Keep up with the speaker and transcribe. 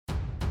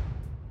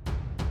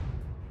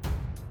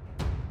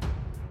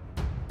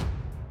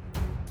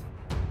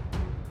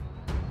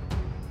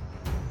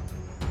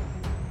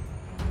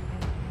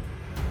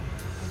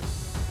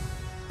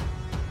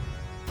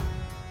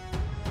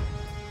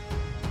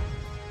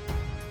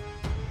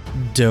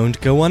Don't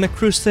go on a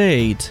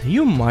crusade,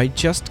 you might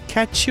just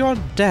catch your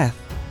death.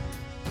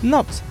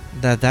 Not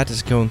that that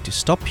is going to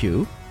stop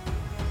you.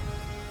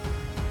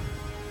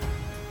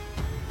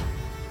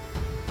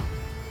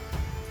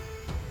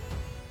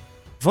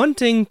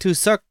 Wanting to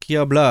suck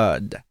your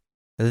blood.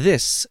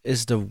 This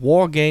is the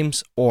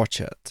Wargames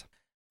Orchard.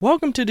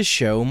 Welcome to the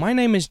show, my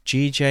name is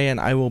GJ and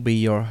I will be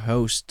your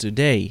host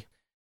today.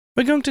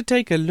 We're going to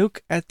take a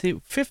look at the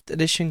 5th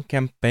edition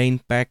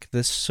campaign pack,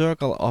 The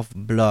Circle of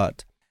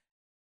Blood.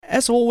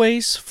 As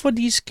always, for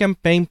these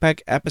campaign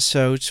pack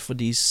episodes, for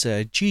these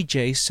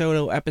GJ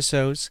solo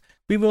episodes,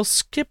 we will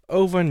skip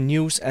over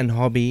news and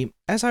hobby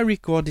as I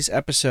record these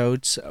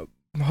episodes,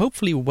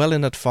 hopefully well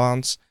in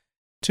advance,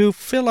 to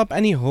fill up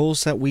any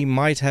holes that we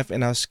might have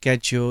in our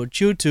schedule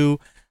due to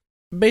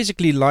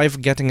basically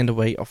life getting in the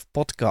way of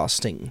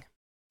podcasting.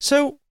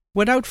 So,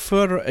 without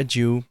further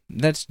ado,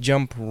 let's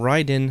jump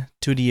right in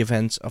to the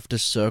events of the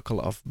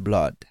Circle of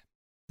Blood.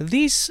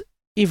 These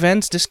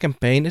events, this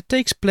campaign, it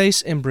takes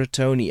place in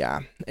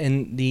Bretonnia,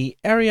 in the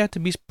area to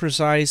be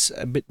precise,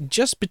 a bit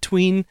just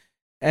between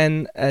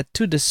and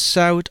to the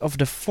south of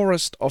the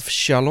forest of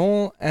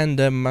Chalon and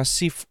the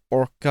Massif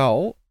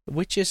Orcal,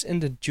 which is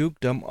in the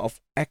dukedom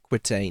of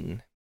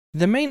Aquitaine.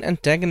 The main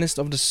antagonist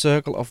of the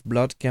Circle of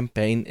Blood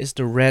campaign is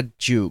the Red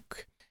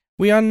Duke.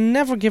 We are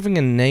never giving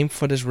a name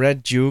for this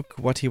Red Duke,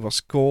 what he was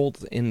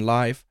called in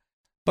life,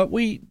 but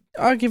we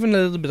are given a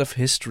little bit of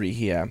history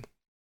here.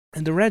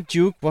 And the Red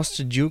Duke was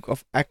the Duke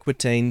of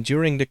Aquitaine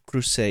during the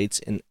Crusades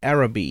in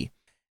Araby.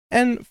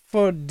 And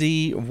for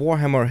the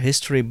Warhammer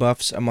history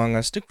buffs among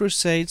us, the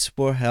Crusades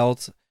were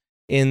held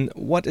in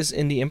what is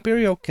in the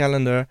imperial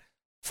calendar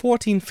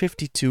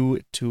 1452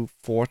 to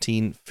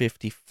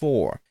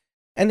 1454.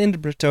 And in the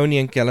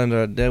Bretonnian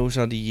calendar, those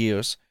are the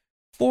years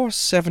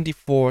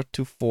 474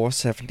 to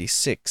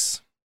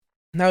 476.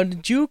 Now the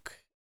Duke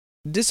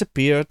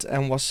disappeared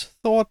and was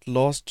thought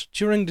lost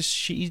during the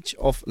siege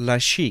of La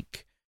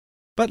Chique,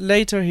 but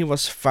later he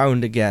was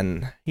found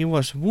again. He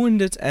was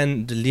wounded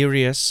and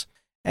delirious,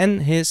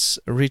 and his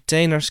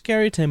retainers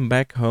carried him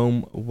back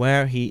home,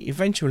 where he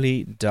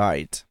eventually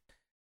died.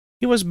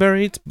 He was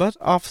buried, but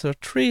after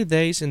 3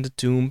 days in the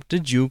tomb, the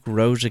Duke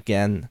rose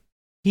again.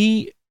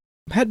 He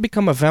had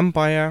become a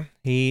vampire,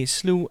 he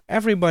slew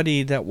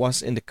everybody that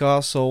was in the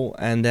castle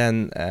and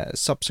then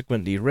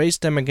subsequently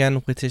raised them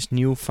again with his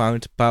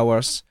newfound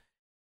powers.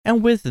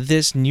 And with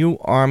this new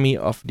army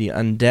of the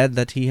undead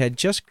that he had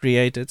just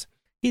created,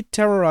 he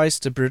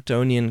terrorized the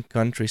Bretonnian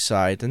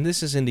countryside, and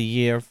this is in the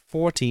year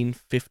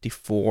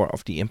 1454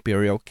 of the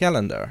imperial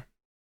calendar.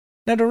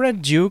 Now the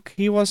Red Duke,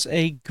 he was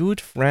a good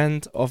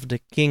friend of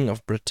the King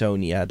of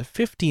Bretonnia, the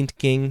 15th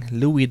King,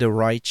 Louis the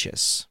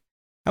Righteous.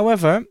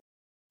 However,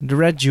 the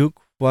Red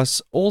Duke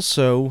was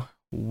also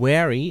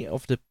wary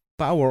of the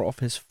power of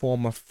his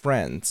former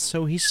friend,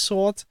 so he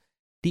sought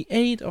the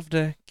aid of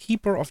the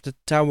Keeper of the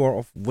Tower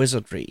of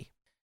Wizardry.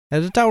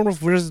 Now, the Tower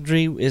of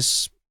Wizardry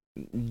is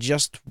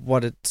just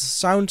what it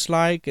sounds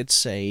like.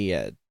 It's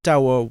a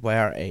tower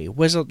where a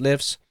wizard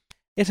lives.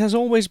 It has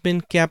always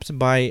been kept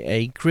by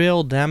a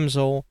Grail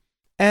damsel,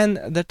 and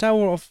the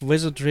Tower of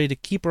Wizardry, the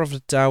Keeper of the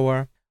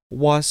Tower,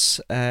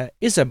 was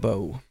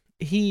Isabeau.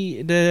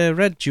 The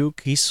Red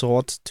Duke, he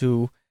sought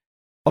to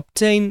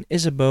obtain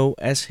Isabeau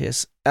as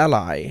his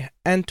ally,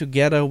 and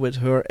together with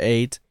her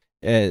aid,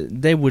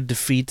 they would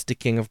defeat the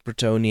King of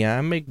Bretonnia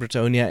and make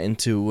Bretonnia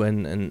into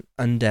an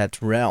undead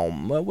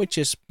realm, which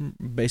is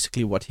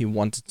basically what he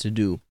wanted to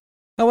do.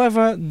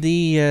 However,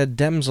 the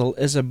damsel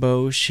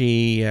Isabeau,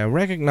 she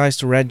recognized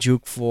the Red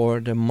Duke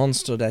for the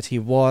monster that he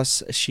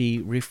was.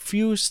 She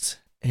refused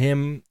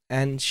him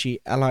and she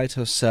allied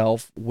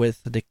herself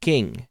with the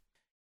king.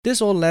 This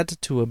all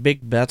led to a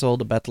big battle,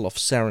 the Battle of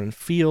Sarin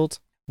Field,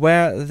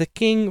 where the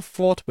king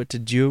fought with the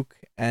Duke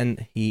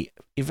and he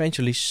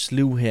eventually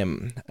slew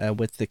him,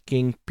 with the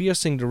king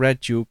piercing the Red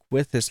Duke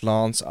with his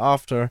lance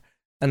after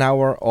an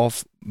hour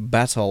of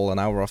battle, an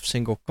hour of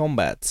single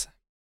combat.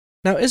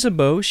 Now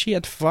Isabeau, she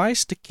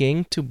advised the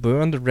king to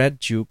burn the Red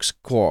Duke's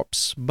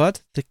corpse,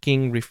 but the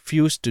king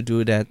refused to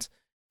do that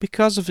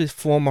because of the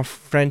former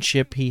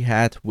friendship he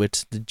had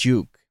with the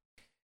Duke.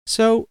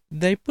 So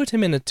they put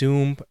him in a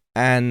tomb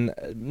and,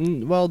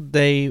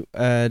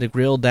 the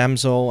Grail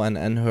damsel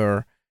and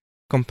her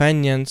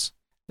companions,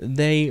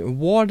 they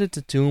warded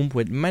the tomb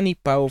with many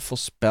powerful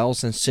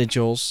spells and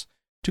sigils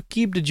to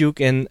keep the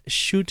Duke in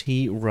should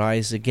he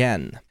rise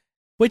again.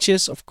 Which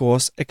is, of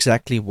course,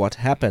 exactly what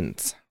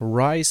happened.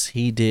 Rise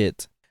he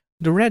did.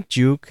 The Red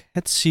Duke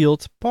had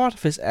sealed part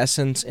of his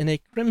essence in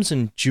a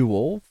crimson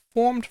jewel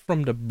formed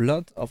from the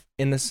blood of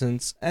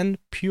innocence and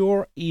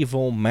pure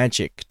evil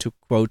magic, to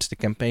quote the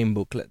campaign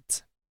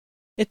booklet.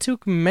 It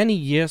took many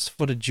years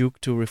for the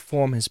Duke to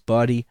reform his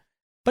body,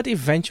 but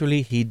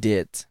eventually he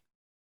did.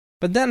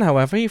 But then,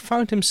 however, he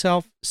found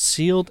himself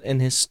sealed in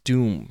his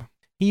tomb.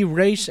 He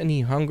raged and he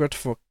hungered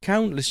for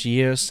countless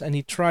years, and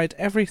he tried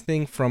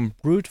everything from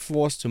brute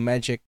force to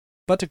magic,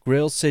 but the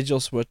Grail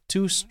sigils were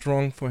too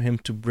strong for him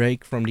to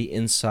break from the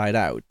inside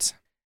out.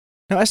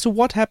 Now, as to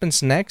what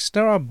happens next,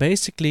 there are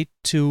basically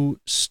two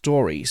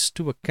stories,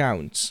 two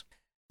accounts.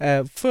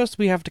 First,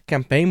 we have the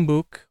campaign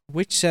book,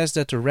 which says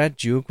that the Red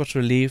Duke was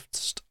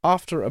released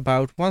after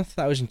about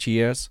 1000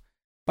 years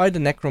by the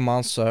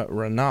necromancer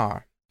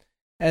Renard.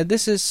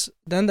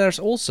 Then there's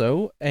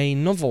also a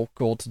novel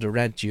called The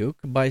Red Duke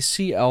by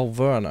C.L.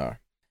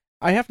 Werner.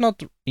 I have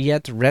not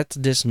yet read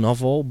this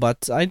novel,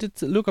 but I did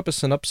look up a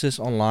synopsis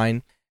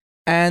online,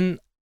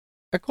 and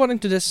according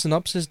to this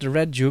synopsis, the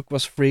Red Duke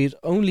was freed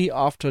only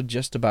after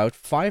just about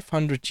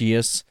 500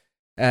 years,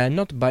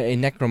 not by a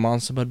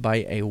necromancer, but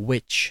by a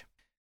witch.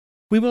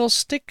 We will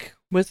stick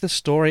with the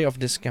story of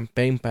this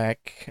campaign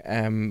pack,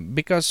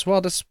 because,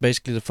 well, that's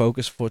basically the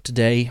focus for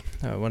today.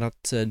 We're not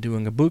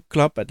doing a book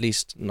club, at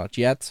least not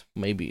yet.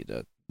 Maybe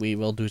we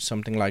will do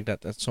something like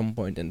that at some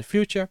point in the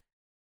future.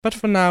 But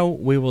for now,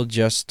 we will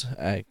just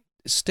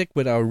stick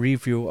with our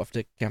review of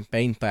the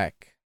campaign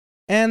pack.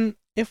 And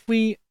if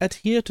we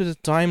adhere to the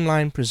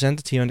timeline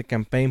presented here in the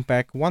campaign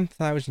pack,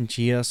 1000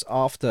 years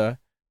after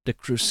the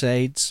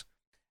Crusades,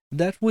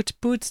 that would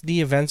put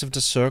the events of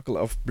the Circle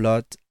of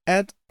Blood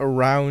at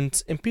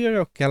around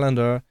Imperial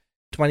Calendar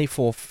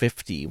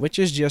 2450, which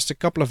is just a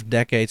couple of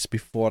decades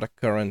before the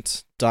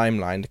current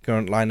timeline, the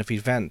current line of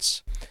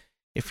events.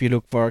 If you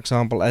look, for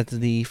example, at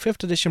the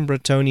 5th edition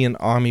Bretonnian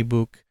army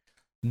book,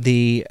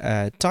 the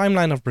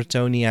timeline of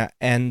Bretonnia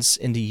ends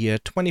in the year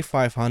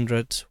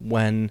 2500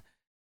 when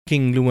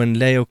King Luan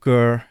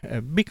Leocoeur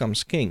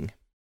becomes king.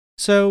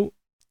 So,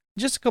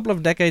 just a couple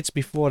of decades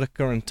before the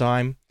current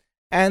time,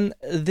 and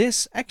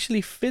this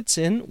actually fits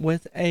in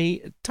with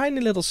a tiny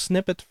little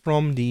snippet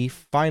from the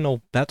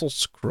final battle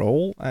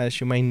scroll. As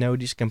you may know,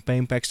 these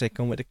campaign packs, they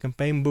come with a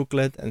campaign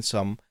booklet and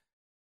some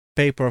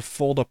paper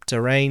fold-up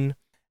terrain.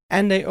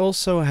 And they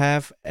also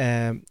have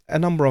a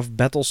number of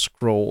battle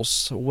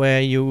scrolls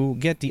where you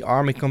get the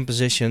army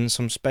composition,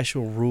 some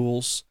special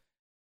rules,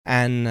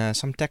 and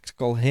some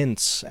tactical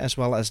hints, as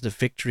well as the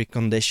victory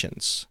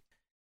conditions.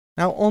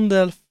 Now, on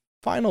the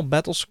final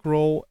battle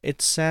scroll,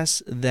 it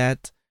says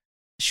that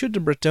should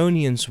the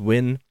Bretonnians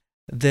win,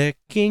 the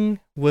king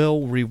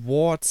will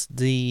reward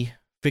the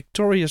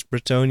victorious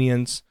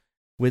Bretonnians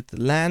with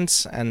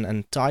lands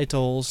and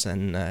titles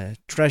and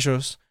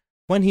treasures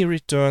when he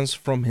returns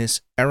from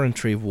his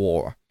errantry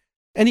war.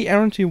 And the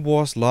errantry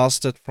wars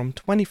lasted from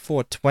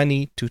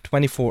 2420 to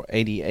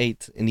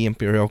 2488 in the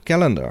imperial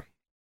calendar.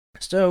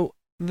 So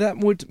that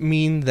would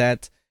mean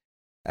that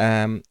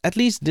at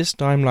least this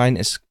timeline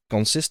is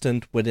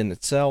consistent within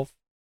itself.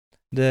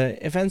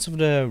 The events of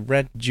the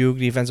Red Duke,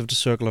 the events of the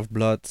Circle of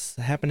Blood,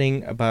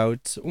 happening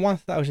about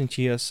 1000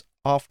 years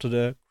after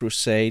the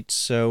Crusades,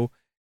 so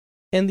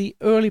in the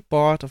early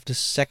part of the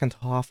second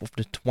half of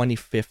the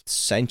 25th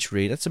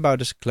century. That's about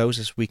as close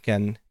as we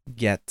can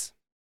get.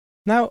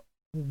 Now,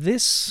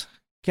 this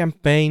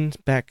campaign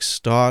pack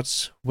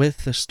starts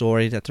with the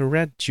story that the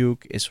Red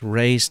Duke is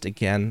raised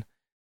again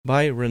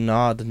by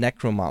Renard the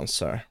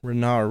Necromancer.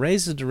 Renard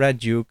raises the Red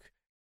Duke.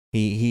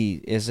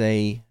 He is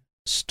a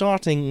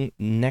starting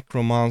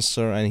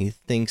necromancer and he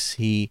thinks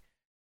he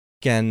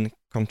can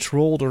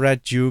control the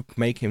Red Duke,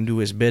 make him do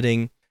his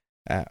bidding.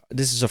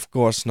 This is of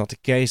course not the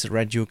case. The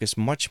Red Duke is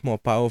much more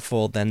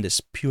powerful than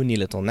this puny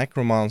little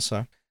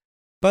necromancer.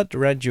 But the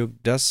Red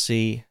Duke does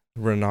see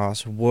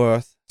Renard's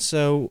worth,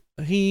 so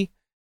he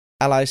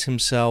allies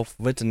himself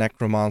with the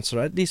necromancer,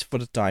 at least for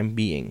the time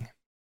being.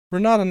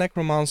 Renard the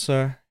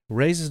necromancer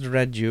raises the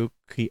Red Duke.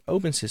 He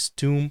opens his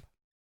tomb.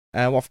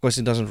 Of course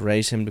he doesn't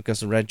raise him because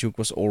the Red Duke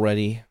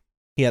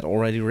had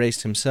already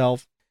raised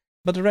himself.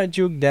 But the Red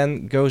Duke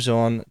then goes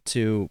on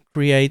to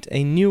create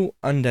a new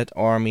undead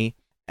army,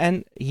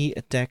 and he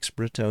attacks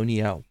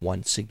Bretonnia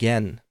once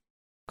again.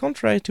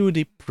 Contrary to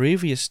the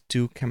previous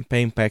two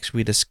campaign packs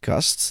we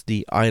discussed,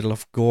 the Idol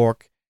of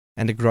Gork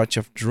and the Grudge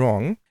of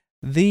Drong,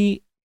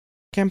 the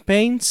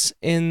campaigns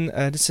in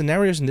the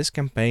scenarios in this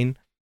campaign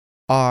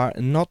are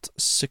not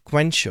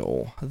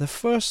sequential. The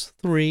first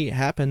three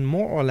happen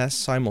more or less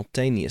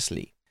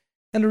simultaneously.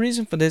 And the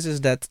reason for this is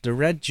that the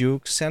Red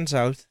Duke sends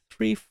out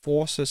three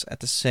forces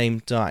at the same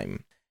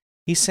time.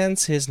 He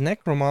sends his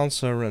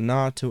necromancer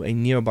Renard to a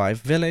nearby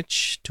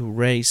village to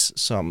raise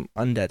some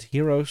undead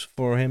heroes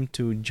for him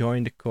to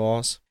join the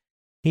cause.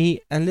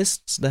 He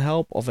enlists the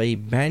help of a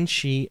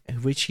banshee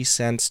which he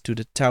sends to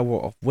the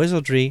Tower of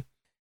Wizardry,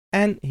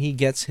 and he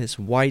gets his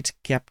white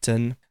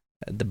captain,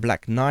 the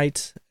Black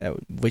Knight,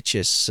 which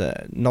is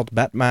not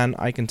Batman,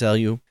 I can tell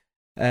you.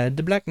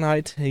 The Black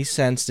Knight, he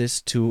sends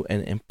this to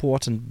an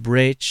important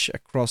bridge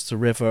across the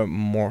river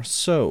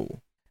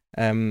Morceau,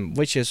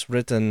 which is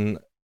written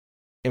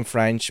in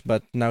French,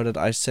 but now that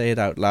I say it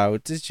out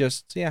loud, it's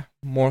just,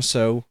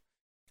 Morceau.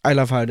 I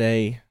love how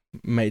they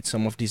made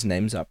some of these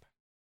names up.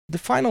 The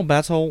final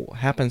battle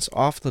happens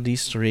after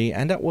these three,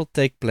 and that will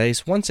take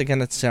place once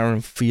again at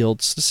Sarum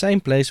Fields, the same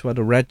place where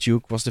the Red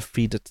Duke was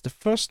defeated the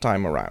first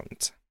time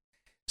around.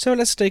 So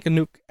let's take a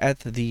look at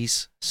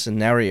these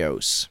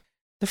scenarios.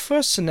 The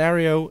first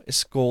scenario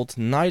is called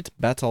Night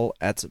Battle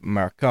at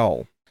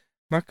Marcal.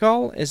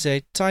 Marcal is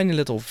a tiny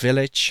little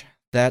village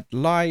that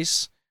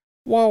lies,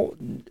 well,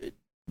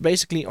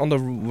 basically on the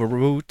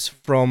route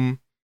from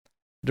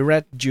the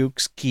Red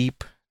Duke's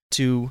keep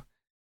to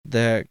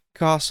the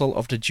castle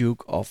of the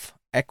Duke of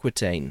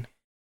Aquitaine.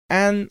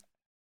 And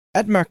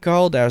at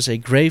Marcal there's a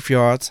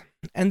graveyard,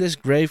 and this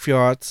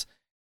graveyard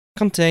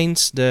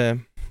contains the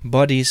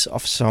bodies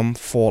of some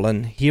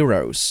fallen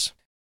heroes.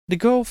 The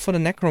goal for the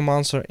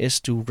necromancer is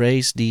to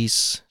raise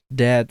these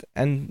dead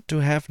and to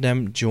have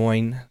them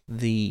join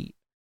the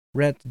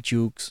Red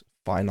Duke's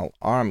final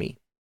army.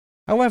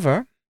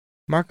 However,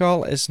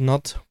 Marcal is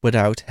not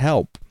without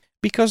help,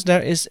 because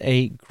there is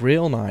a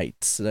Grail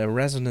Knight, the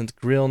resident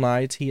Grail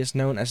Knight. He is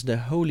known as the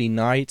Holy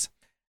Knight,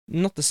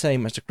 not the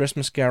same as the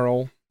Christmas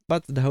Carol,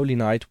 but the Holy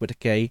Knight with a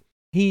K.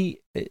 He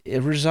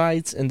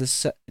resides in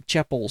the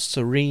chapel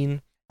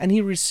Serene, and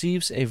he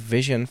receives a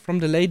vision from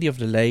the Lady of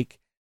the Lake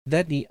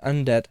that the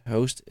undead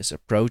host is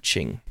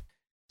approaching.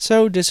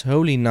 So this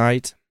Holy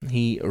Knight,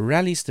 he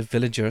rallies the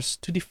villagers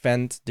to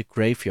defend the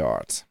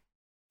graveyard.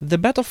 The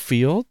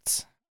battlefield,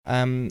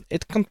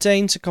 it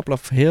contains a couple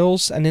of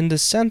hills, and in the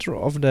center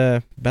of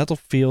the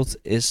battlefield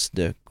is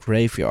the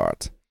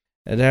graveyard.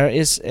 There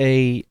is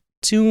a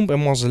tomb, a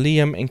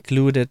mausoleum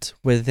included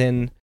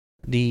within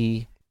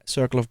the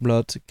Circle of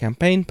Blood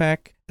campaign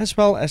pack, as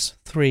well as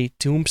 3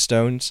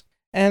 tombstones.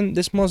 And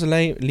this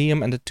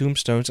mausoleum and the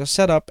tombstones are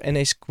set up in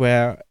a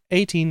square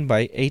 18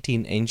 by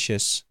 18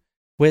 inches,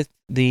 with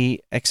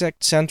the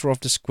exact center of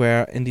the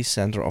square in the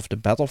center of the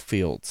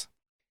battlefield.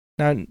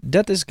 Now,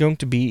 that is going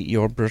to be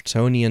your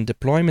Bretonian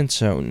deployment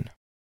zone.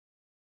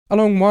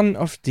 Along one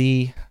of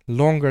the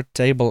longer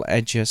table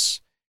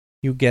edges,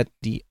 you get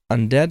the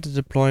undead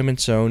deployment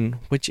zone,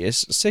 which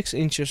is 6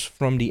 inches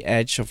from the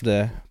edge of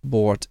the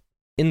board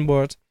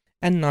inward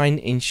and 9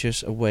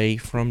 inches away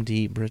from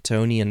the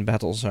Bretonian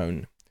battle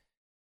zone.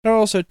 There are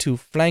also 2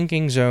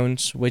 flanking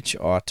zones, which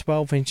are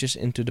 12 inches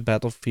into the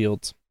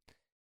battlefield.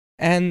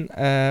 And,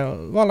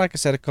 like I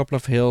said, a couple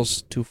of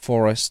hills, 2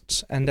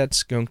 forests, and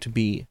that's going to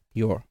be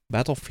your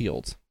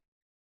battlefield.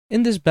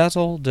 In this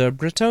battle, the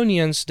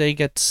Bretonians, they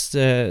get,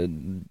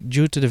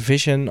 due to the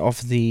vision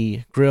of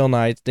the Grail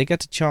Knight, they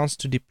get the chance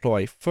to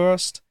deploy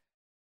first,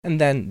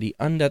 and then the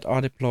undead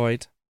are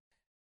deployed.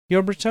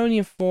 Your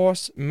Bretonian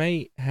force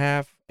may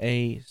have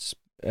a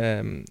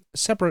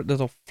separate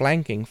little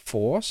flanking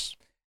force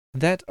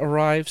that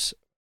arrives,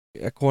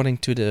 according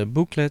to the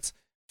booklet,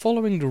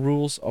 following the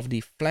rules of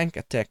the flank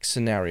attack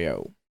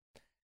scenario.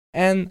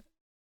 And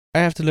I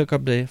have to look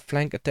up the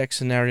flank attack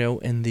scenario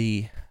in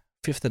the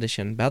 5th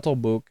edition battle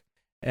book.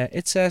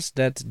 It says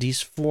that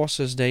these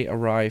forces, they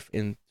arrive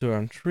in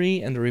turn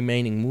 3 and the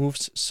remaining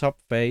moves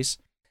sub-phase,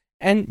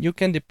 and you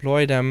can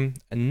deploy them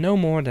no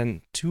more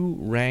than 2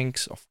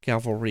 ranks of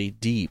cavalry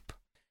deep.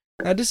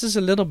 Now this is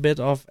a little bit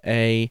of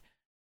there's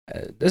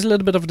a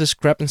little bit of a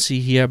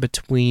discrepancy here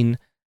between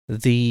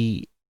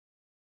the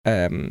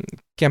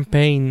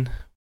campaign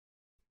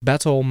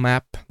battle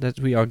map that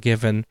we are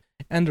given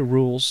and the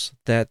rules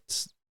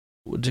that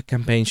the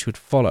campaign should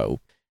follow,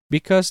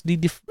 because the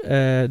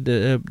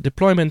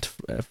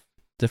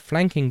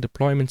flanking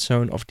deployment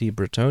zone of the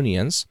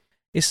Bretonians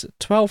is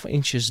 12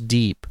 inches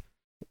deep.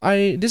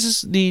 This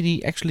is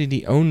actually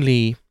the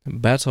only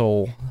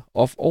battle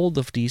of all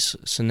of these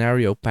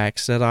scenario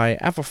packs that I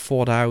ever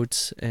fought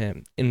out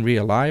in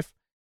real life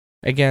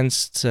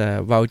against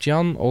Wout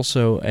Jan,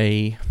 also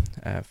a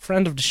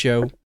friend of the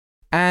show.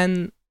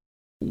 And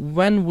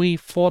when we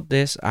fought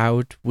this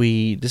out,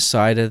 we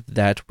decided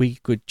that we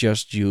could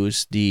just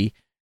use the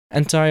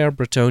entire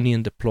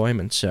Bretonian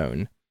deployment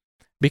zone,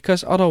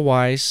 because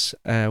otherwise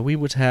we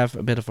would have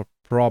a bit of a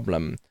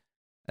problem.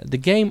 The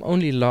game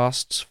only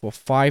lasts for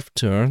 5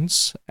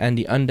 turns, and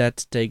the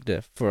undead take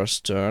the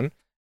first turn,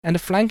 and the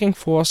flanking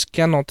force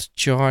cannot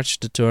charge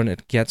the turn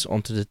it gets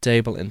onto the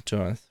table in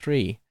turn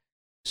 3.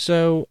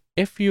 So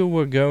if you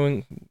were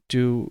going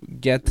to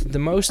get the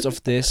most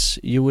of this,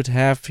 you would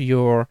have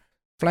your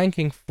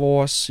flanking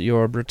force,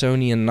 your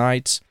Bretonian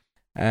knights,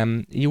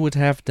 you would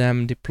have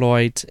them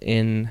deployed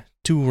in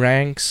 2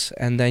 ranks,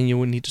 and then you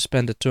would need to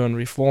spend a turn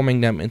reforming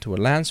them into a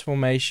lance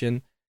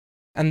formation,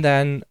 and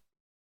then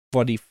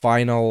for the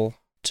final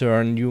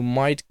turn you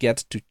might get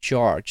to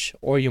charge,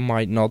 or you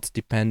might not,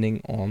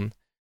 depending on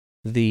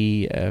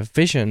the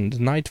vision, the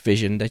night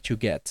vision that you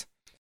get.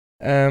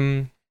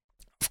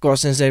 Of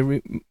course, since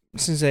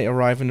they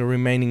arrive in the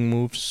remaining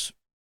moves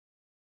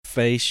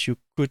phase, you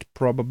could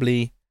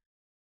probably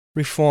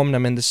reform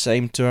them in the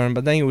same turn,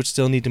 but then you would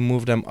still need to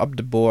move them up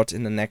the board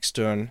in the next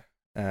turn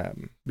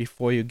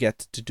before you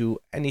get to do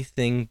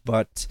anything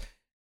but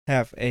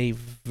have a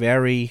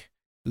very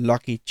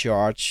lucky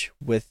charge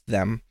with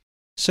them.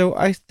 So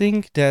I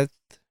think that,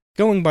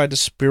 going by the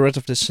spirit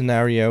of the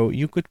scenario,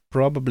 you could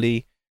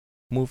probably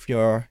move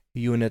your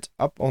unit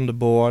up on the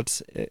board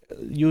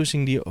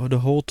using the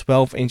whole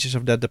 12 inches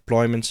of that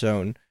deployment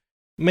zone.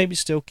 Maybe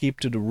still keep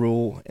to the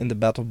rule in the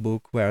battle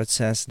book where it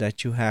says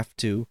that you have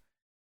to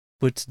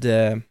put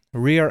the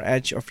rear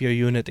edge of your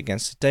unit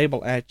against the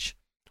table edge.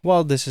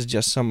 Well, this is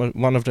just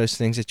one of those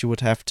things that you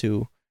would have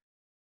to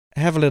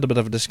have a little bit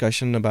of a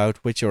discussion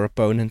about with your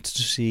opponent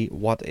to see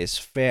what is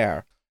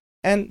fair.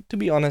 And to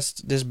be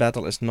honest, this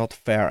battle is not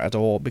fair at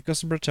all,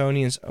 because the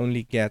Bretonnians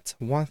only get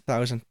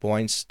 1000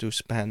 points to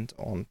spend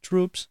on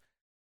troops,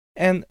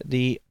 and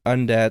the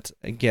undead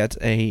get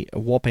a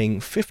whopping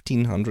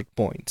 1500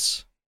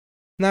 points.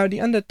 Now the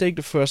undead take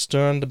the first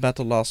turn, the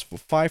battle lasts for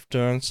 5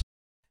 turns,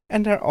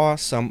 and there are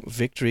some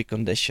victory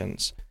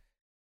conditions.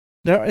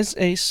 There is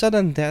a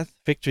sudden death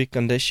victory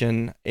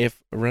condition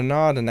if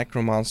Renard the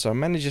Necromancer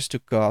manages to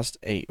cast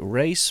a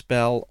raise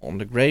spell on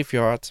the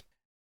graveyard.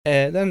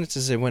 Then it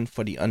is a win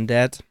for the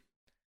undead.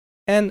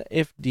 And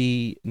if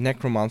the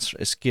Necromancer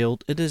is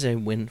killed, it is a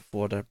win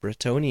for the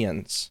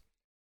Bretonnians.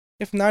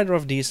 If neither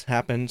of these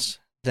happens,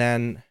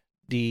 then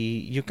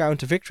you count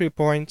the victory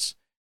points,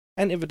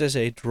 and if it is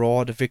a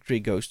draw, the victory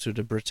goes to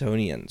the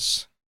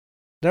Bretonnians.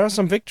 There are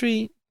some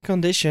victory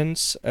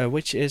conditions,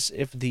 which is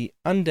if the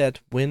undead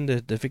win,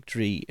 the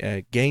victory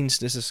gains,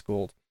 this is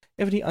called.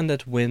 If the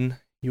undead win,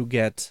 you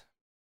get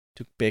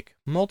to pick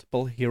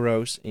multiple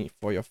heroes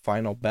for your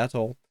final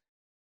battle.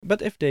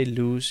 But if they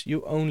lose,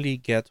 you only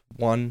get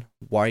one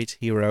white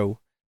hero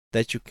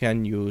that you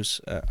can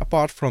use,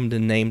 apart from the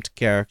named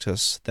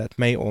characters that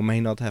may or may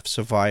not have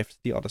survived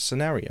the other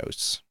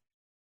scenarios.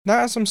 There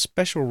are some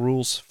special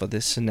rules for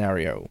this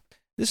scenario.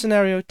 This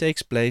scenario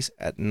takes place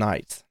at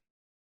night.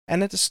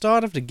 And at the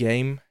start of the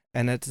game,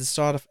 and at the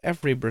start of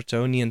every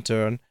Bretonnian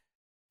turn,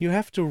 you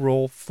have to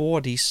roll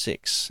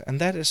 4d6, and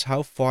that is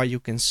how far you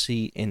can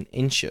see in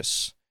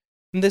inches.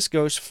 And this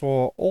goes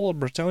for all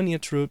Bretonnia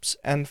troops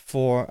and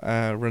for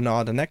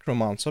Renard the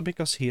Necromancer,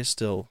 because he is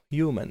still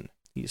human,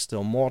 he is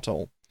still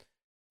mortal.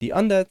 The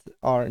undead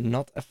are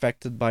not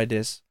affected by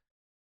this,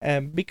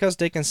 because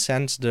they can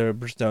sense the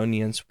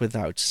Bretonnians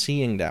without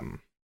seeing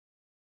them.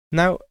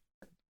 Now,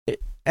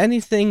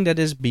 anything that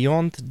is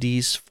beyond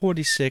these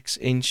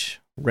 46-inch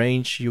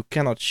range you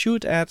cannot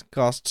shoot at,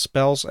 cast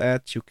spells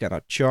at, you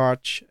cannot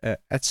charge,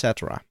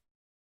 etc.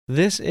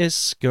 This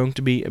is going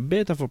to be a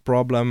bit of a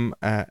problem,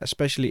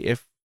 especially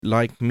if,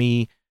 like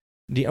me,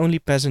 the only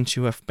peasants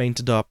you have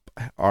painted up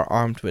are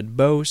armed with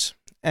bows,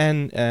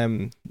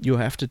 and you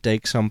have to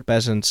take some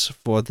peasants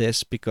for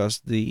this,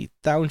 because the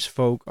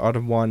townsfolk are the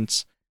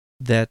ones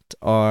that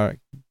are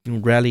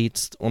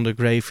rallied on the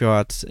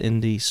graveyard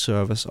in the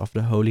service of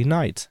the Holy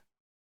Knight.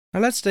 Now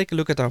let's take a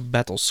look at our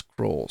battle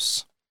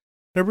scrolls.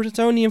 The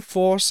Bretonnian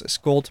force is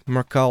called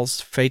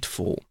Markal's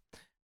Faithful.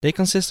 They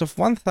consist of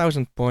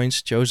 1000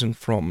 points chosen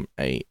from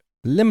a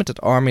limited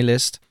army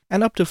list,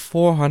 and up to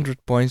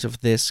 400 points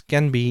of this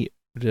can be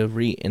the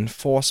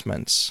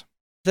reinforcements.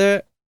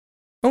 The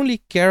only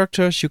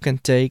characters you can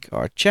take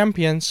are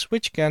champions,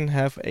 which can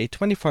have a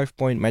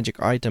 25-point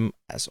magic item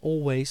as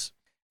always,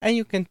 and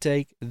you can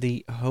take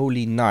the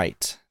Holy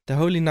Knight. The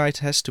Holy Knight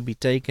has to be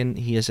taken,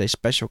 he is a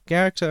special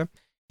character,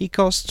 he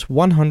costs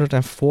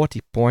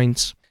 140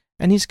 points,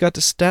 and he's got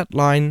a stat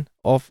line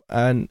of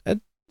a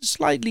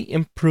slightly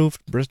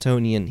improved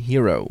Bretonnian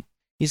hero.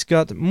 He's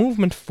got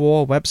movement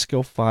 4, web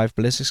skill 5,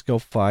 ballistic skill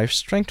 5,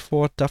 strength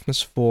 4,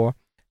 toughness 4,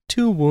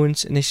 2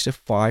 wounds, initiative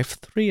 5,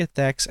 3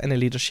 attacks, and a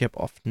leadership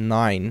of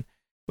 9,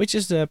 which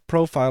is the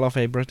profile of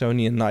a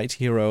Bretonnian knight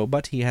hero,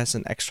 but he has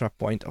an extra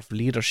point of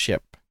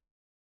leadership.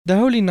 The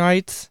Holy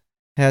Knight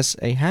has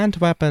a hand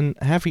weapon,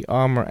 heavy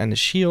armor, and a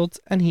shield,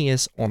 and he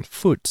is on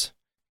foot,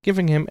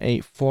 giving him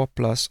a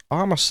 4+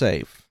 armor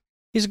save.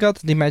 He's got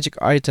the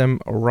magic item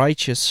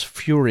Righteous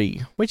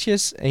Fury, which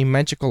is a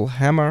magical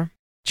hammer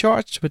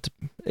charged with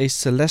a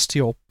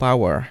celestial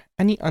power.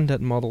 Any undead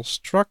model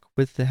struck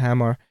with the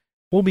hammer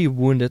will be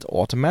wounded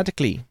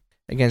automatically.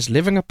 Against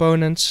living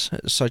opponents,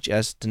 such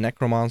as the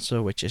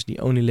Necromancer, which is the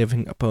only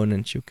living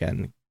opponent you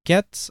can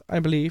get, I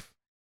believe.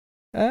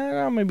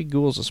 Maybe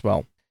ghouls as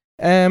well.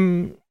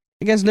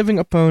 Against living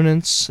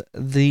opponents,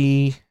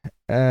 the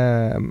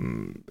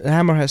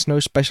hammer has no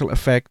special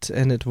effect,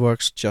 and it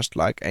works just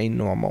like a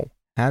normal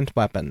hand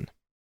weapon.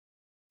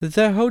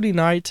 The Holy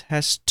Knight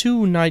has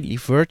 2 knightly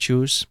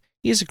virtues.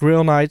 He is a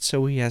Grail Knight,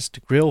 so he has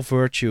the Grail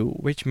virtue,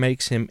 which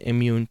makes him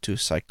immune to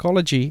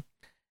psychology,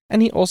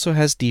 and he also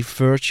has the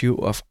virtue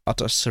of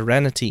utter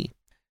serenity.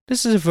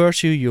 This is a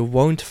virtue you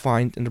won't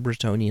find in the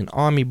Bretonnian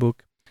army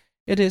book.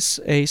 It is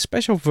a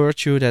special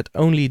virtue that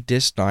only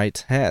this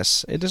knight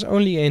has. It is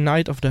only a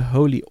knight of the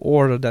Holy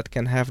Order that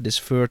can have this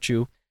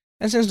virtue,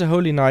 and since the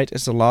Holy Knight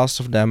is the last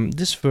of them,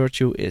 this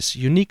virtue is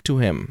unique to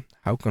him.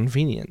 How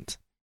convenient.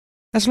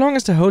 As long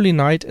as the Holy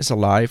Knight is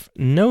alive,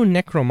 no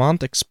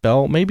necromantic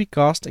spell may be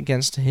cast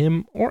against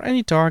him or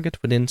any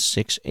target within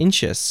 6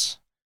 inches.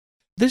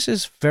 This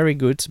is very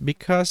good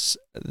because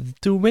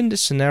to win this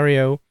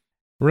scenario,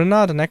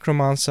 Renard the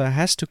Necromancer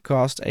has to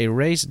cast a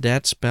Raise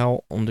Dead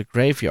spell on the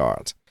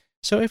graveyard.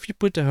 So if you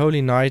put the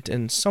Holy Knight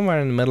in somewhere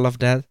in the middle of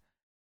that,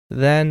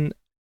 then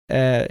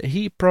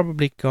he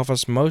probably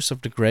covers most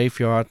of the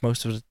graveyard,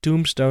 most of the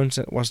tombstones.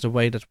 That was the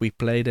way that we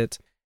played it.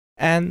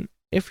 And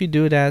if you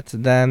do that,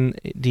 then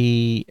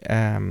the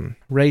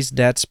Raise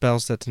Dead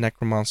spells that the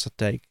Necromancer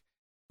take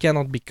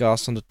cannot be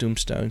cast on the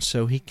tombstones,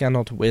 so he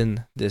cannot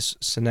win this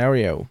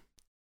scenario.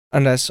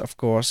 Unless, of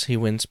course, he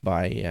wins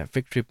by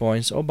victory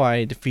points or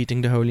by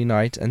defeating the Holy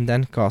Knight and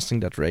then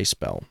casting that Raise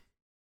spell.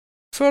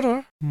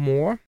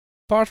 Furthermore,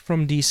 apart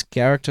from these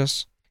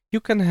characters, you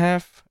can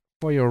have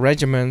for your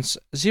regiments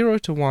 0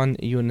 to 1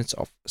 units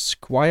of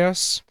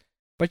squires,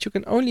 but you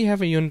can only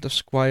have a unit of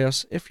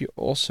squires if you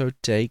also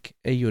take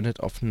a unit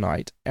of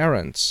knight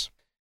errants.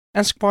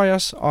 And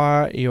squires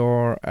are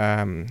your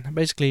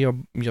basically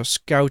your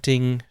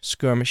scouting,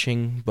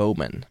 skirmishing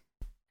bowmen.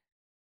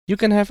 You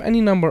can have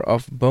any number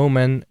of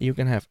bowmen, you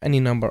can have any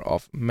number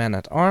of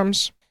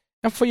men-at-arms,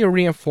 and for your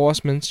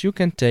reinforcements you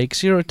can take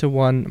 0 to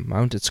 1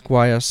 mounted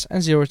squires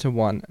and 0 to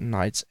 1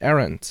 knights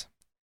errant.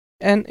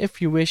 And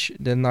if you wish,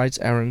 the knights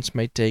errants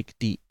may take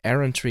the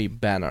errantry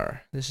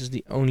banner. This is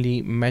the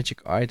only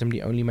magic item,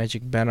 the only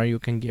magic banner you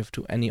can give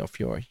to any of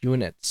your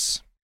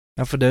units.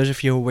 Now for those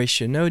of you who wish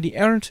to know, the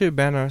errantry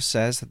banner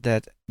says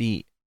that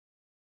the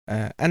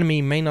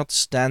enemy may not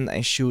stand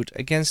and shoot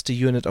against the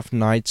unit of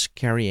knights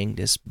carrying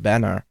this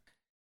banner.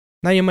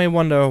 Now you may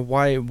wonder,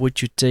 why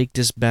would you take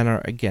this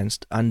banner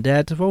against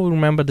undead? Well,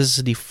 remember, this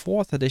is the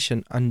 4th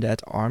edition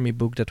undead army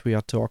book that we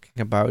are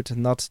talking about,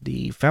 not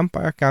the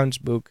vampire counts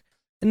book.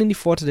 And in the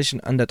 4th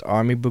edition undead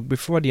army book,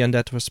 before the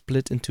undead were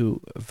split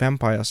into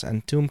vampires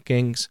and tomb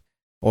kings,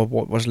 or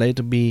what would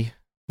later be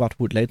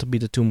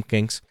the tomb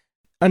kings,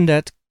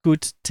 undead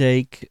could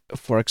take,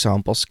 for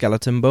example,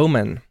 skeleton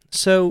bowmen.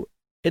 So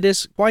it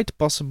is quite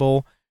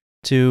possible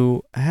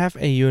to have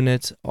a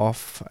unit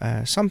of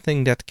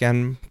something that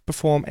can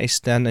perform a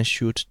stand and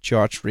shoot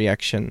charge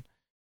reaction.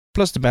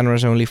 Plus the banner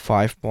is only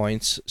 5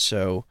 points,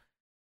 so,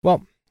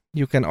 well,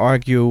 you can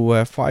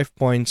argue 5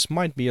 points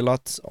might be a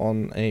lot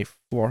on a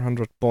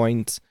 400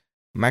 point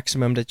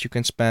maximum that you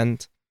can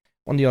spend.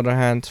 On the other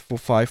hand, for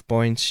 5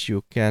 points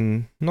you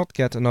can not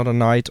get another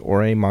knight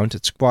or a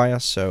mounted squire,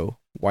 so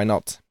why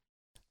not?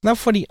 Now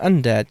for the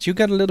undead, you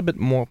get a little bit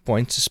more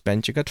points to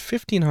spend. You got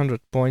 1500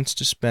 points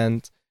to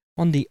spend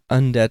on the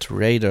undead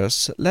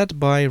raiders, led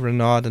by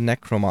Renard the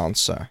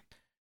Necromancer.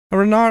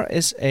 Renard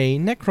is a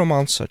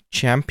Necromancer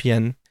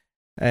champion,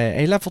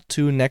 a level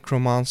 2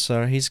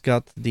 Necromancer. He's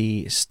got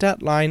the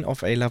stat line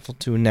of a level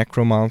 2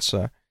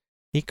 Necromancer.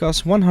 He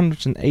costs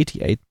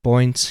 188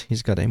 points.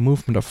 He's got a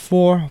movement of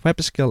 4,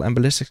 weapon skill and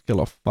ballistic skill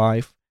of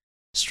 5,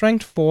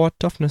 strength 4,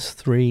 toughness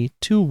 3,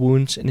 2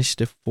 wounds,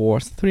 initiative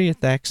 4, 3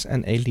 attacks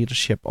and a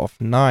leadership of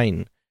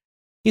 9.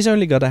 He's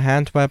only got a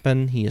hand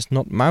weapon, he is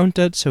not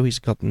mounted, so he's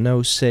got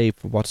no save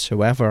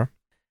whatsoever.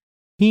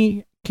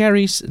 He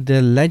carries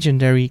the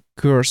legendary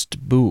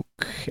Cursed Book,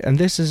 and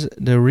this is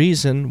the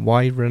reason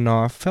why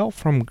Renard fell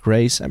from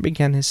grace and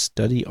began his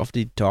study of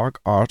the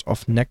dark art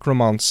of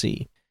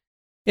necromancy.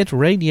 It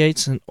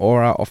radiates an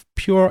aura of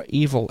pure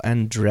evil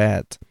and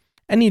dread.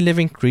 Any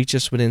living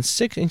creatures within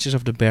 6 inches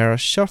of the bearer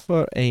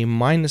suffer a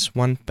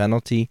 -1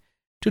 penalty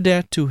to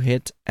their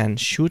 2-hit and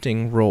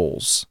shooting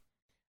rolls.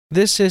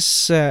 This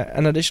is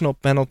an additional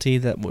penalty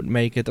that would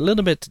make it a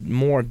little bit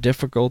more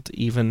difficult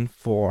even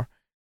for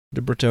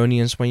the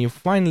Bretonnians. When you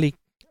finally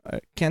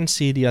can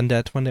see the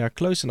undead, when they are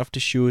close enough to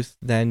shoot,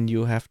 then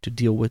you have to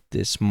deal with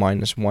this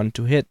 -1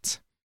 to hit.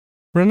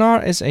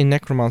 Renard is a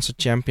Necromancer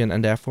champion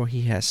and therefore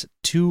he has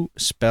 2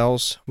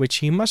 spells which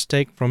he must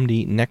take from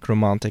the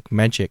Necromantic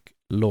Magic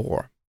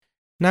lore.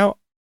 Now,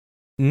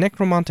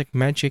 Necromantic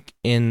Magic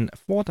in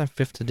 4th and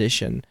 5th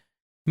edition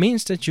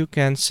means that you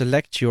can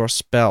select your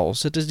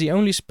spells. It is the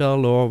only spell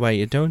lore where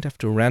you don't have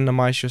to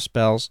randomize your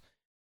spells.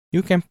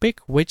 You can pick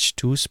which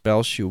 2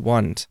 spells you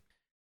want.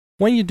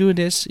 When you do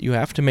this, you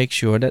have to make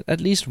sure that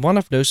at least one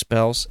of those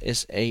spells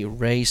is a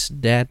Raise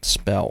Dead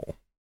spell.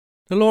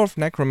 The lore of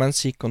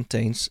Necromancy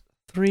contains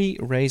 3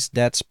 Raise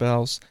Dead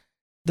spells.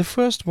 The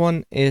first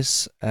one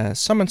is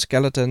Summon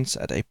Skeletons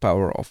at a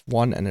power of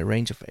 1 and a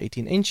range of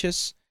 18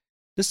 inches.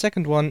 The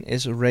second one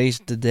is Raise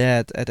the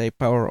Dead at a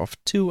power of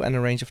 2 and a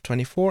range of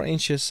 24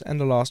 inches. And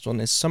the last one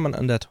is Summon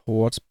Undead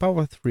Horde,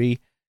 power 3,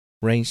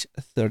 range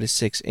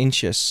 36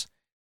 inches.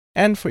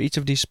 And for each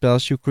of these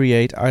spells you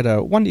create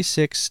either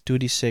 1d6,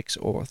 2d6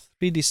 or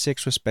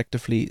 3d6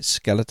 respectively,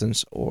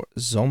 skeletons or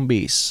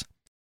zombies.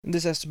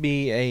 This has to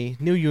be a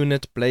new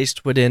unit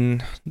placed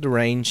within the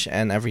range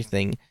and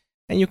everything.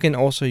 And you can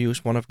also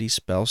use one of these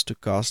spells to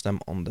cast them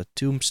on the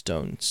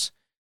tombstones.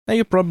 Now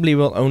you probably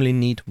will only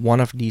need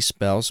one of these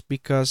spells,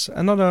 because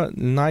another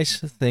nice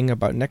thing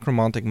about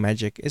necromantic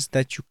magic is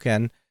that you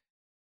can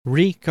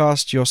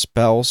recast your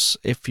spells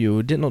if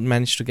you did not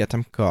manage to get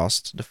them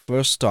cast the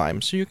first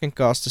time. So you can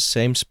cast the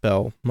same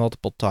spell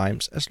multiple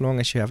times as long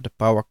as you have the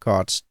power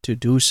cards to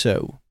do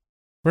so.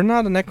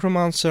 Renard the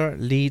Necromancer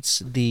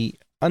leads the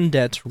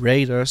Undead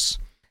Raiders.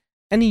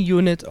 Any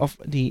unit of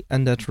the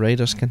Undead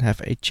Raiders can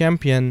have a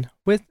champion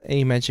with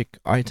a magic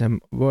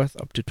item worth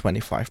up to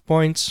 25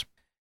 points.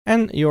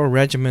 And your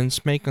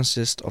regiments may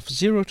consist of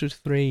 0 to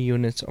 3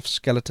 units of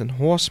skeleton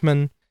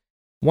horsemen,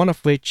 one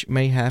of which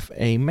may have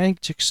a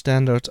magic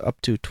standard up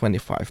to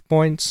 25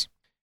 points.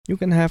 You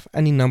can have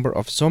any number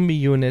of zombie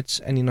units,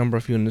 any number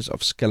of units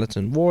of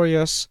skeleton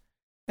warriors,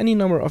 any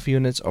number of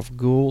units of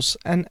ghouls,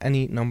 and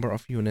any number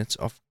of units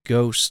of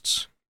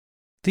ghosts.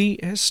 The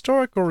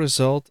historical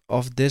result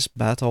of this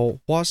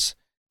battle was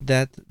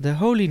that the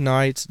Holy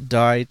Knight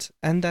died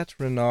and that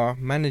Renard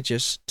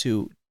manages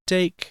to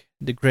take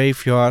the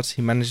graveyard,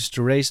 he manages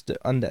to raise the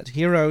undead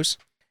heroes,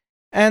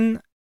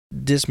 and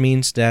this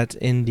means that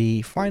in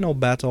the final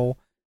battle,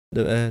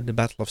 the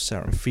Battle of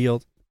Sarum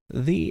Field,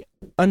 the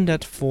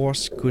undead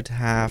force could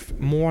have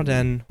more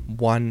than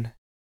one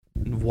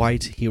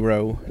white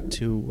hero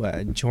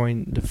to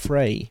join the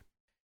fray.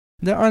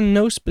 There are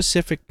no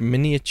specific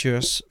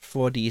miniatures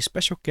for the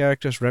special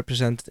characters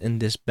represented in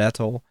this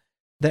battle.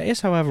 There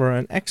is, however,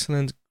 an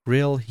excellent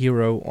grill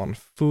hero on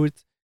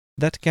foot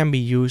that can be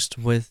used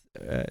with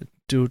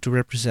to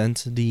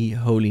represent the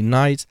Holy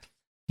Knight.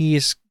 He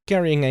is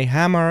carrying a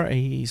hammer.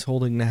 He's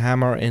holding the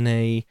hammer in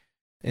a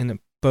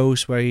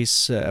pose where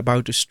he's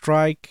about to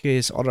strike.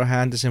 His other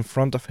hand is in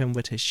front of him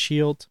with his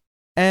shield.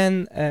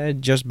 And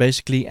just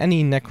basically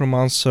any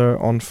necromancer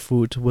on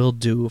foot will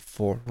do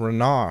for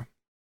Renar.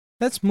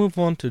 Let's move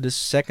on to the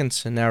second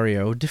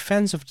scenario,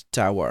 Defense of the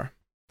Tower.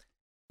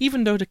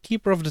 Even though the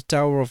Keeper of the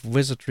Tower of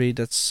Wizardry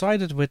that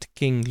sided with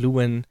King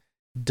Lewin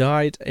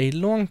died a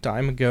long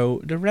time ago,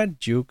 the Red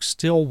Duke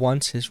still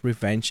wants his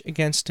revenge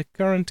against the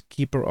current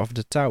Keeper of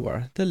the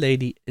Tower, the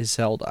Lady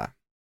Iselda.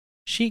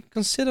 She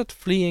considered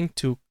fleeing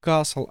to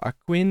Castle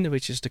Aquin,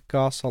 which is the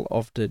castle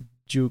of the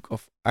Duke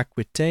of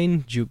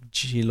Aquitaine, Duke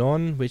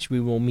Gilon, which we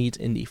will meet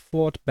in the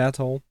fourth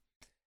battle.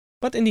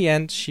 But in the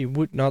end, she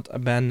would not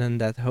abandon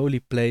that holy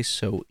place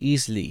so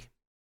easily.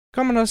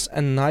 Commoners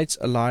and knights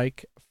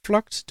alike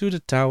flocked to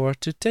the tower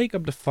to take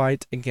up the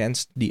fight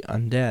against the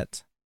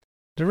undead.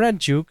 The Red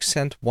Duke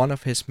sent one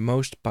of his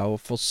most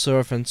powerful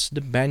servants,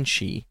 the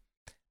Banshee,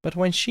 but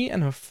when she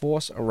and her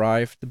force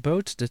arrived,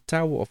 both the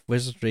Tower of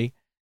Wizardry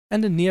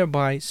and the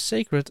nearby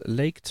sacred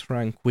Lake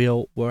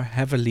Tranquil were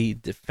heavily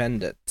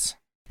defended.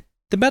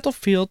 The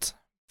battlefield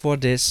for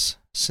this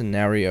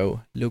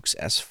scenario looks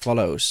as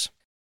follows.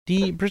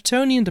 The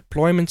Bretonnian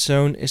deployment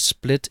zone is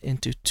split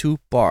into two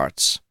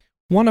parts,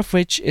 one of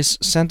which is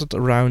centered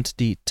around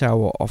the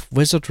Tower of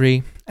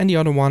Wizardry and the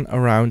other one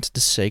around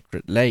the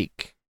Sacred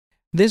Lake.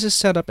 This is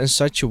set up in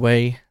such a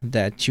way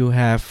that you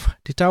have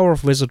the Tower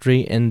of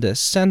Wizardry in the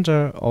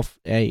center of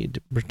a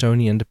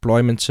Bretonnian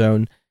deployment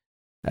zone.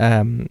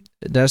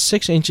 There's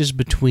 6 inches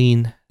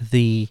between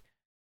the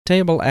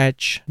table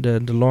edge, the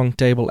long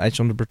table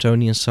edge on the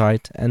Bretonnian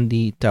side, and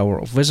the Tower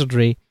of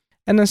Wizardry,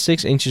 and then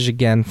 6 inches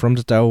again from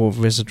the Tower of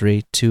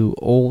Wizardry to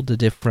all the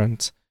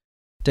different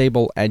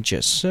table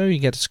edges. So you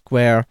get a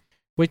square,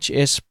 which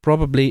is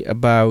probably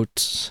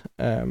about,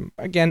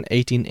 again,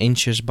 18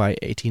 inches by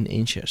 18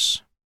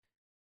 inches.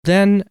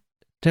 Then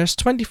there's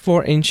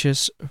 24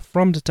 inches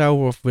from the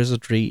Tower of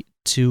Wizardry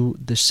to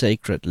the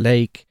Sacred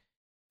Lake,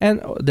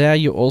 and there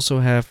you also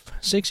have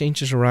 6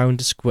 inches around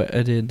the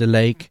square, the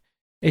lake,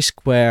 a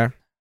square,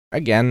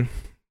 again,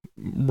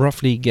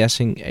 roughly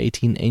guessing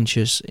 18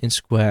 inches in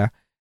square,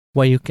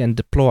 where you can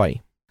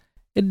deploy.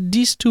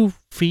 These two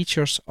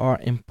features are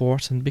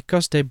important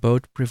because they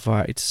both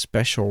provide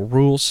special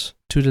rules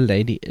to the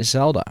Lady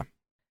Iselda.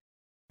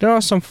 There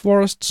are some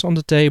forests on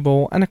the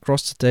table, and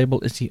across the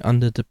table is the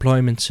undead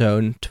deployment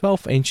zone,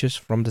 12 inches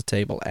from the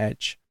table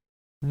edge.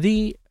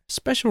 The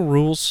special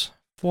rules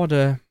for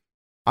the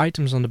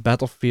items on the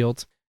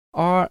battlefield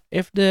are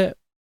if the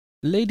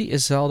Lady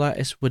Iselda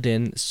is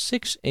within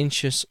 6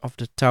 inches of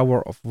the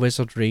Tower of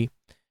Wizardry,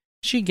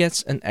 she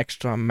gets an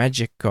extra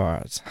magic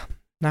card.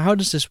 Now, how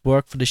does this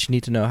work? For this, you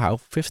need to know how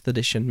 5th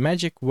edition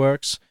magic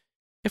works.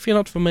 If you're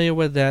not familiar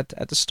with that,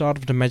 at the start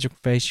of the magic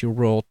phase, you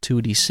roll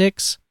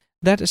 2d6.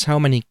 That is how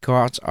many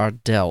cards are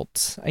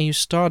dealt, and you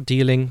start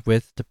dealing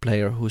with the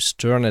player whose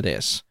turn it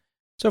is.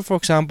 So, for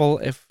example,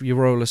 if you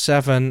roll a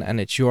 7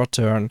 and it's your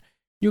turn,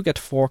 you get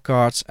 4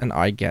 cards and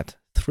I get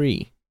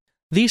 3.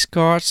 These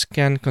cards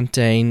can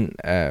contain,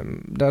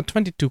 there are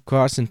 22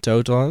 cards in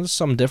total,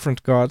 some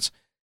different cards.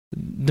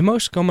 The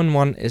most common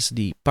one is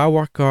the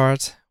power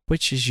card,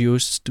 which is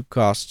used to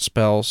cast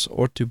spells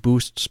or to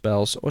boost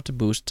spells or to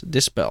boost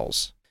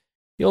dispels.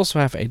 You also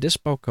have a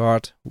dispel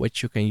card,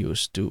 which you can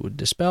use to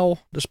dispel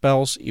the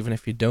spells. Even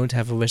if you don't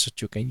have a wizard,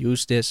 you can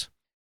use this.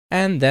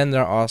 And then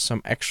there are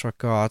some extra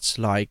cards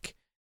like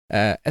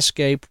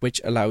escape,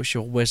 which allows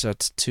your wizard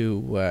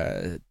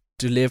to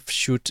live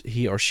should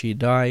he or she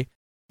die.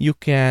 You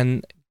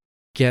can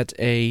get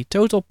a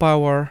total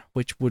power,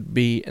 which would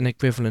be an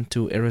equivalent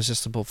to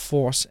irresistible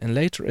force in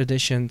later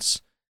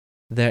editions.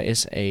 There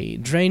is a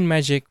drain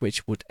magic,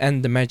 which would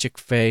end the magic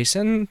phase,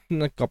 and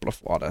a couple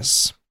of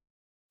others.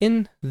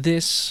 In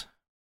this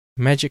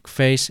magic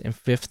phase in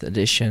 5th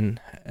edition,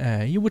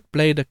 you would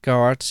play the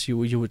cards, you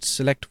would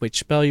select which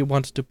spell you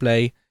wanted to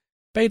play,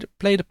 pay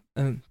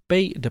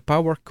the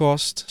power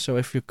cost. So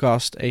if you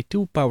cast a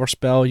 2 power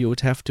spell, you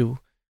would have to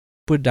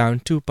put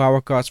down 2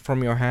 power cards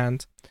from your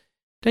hand.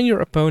 Then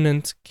your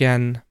opponent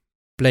can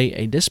play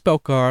a dispel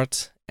card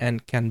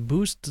and can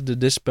boost the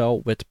dispel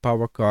with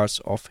power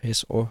cards of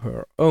his or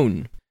her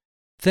own.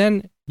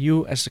 Then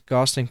you, as a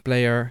casting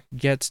player,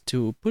 get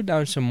to put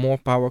down some more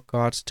power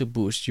cards to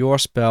boost your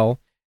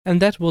spell,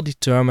 and that will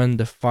determine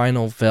the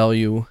final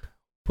value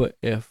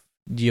of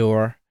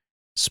your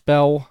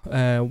spell,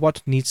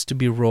 what needs to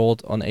be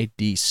rolled on a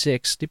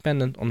d6,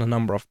 dependent on the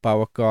number of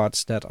power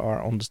cards that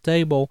are on the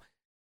table,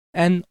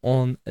 and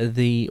on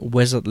the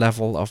wizard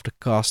level of the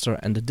caster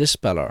and the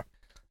dispeller.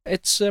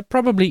 It's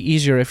probably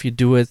easier if you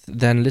do it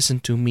than listen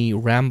to me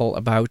ramble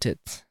about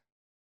it.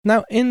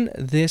 Now in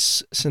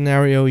this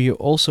scenario you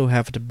also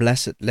have the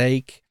Blessed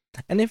Lake,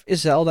 and if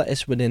Iselda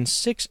is within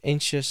 6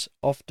 inches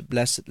of the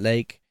Blessed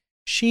Lake,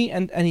 she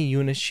and any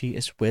unit she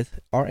is with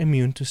are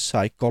immune to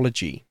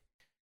psychology.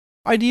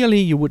 Ideally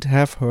you would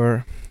have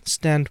her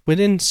stand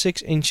within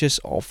 6 inches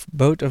of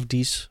both of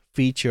these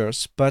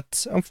features,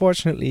 but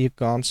unfortunately you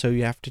can't, so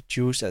you have to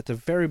choose at the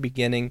very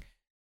beginning,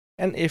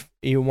 and if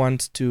you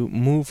want to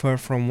move her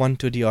from one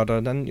to the other,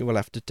 then you will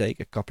have to take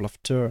a couple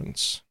of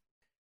turns.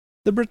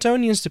 The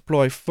Bretonnians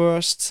deploy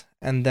first,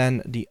 and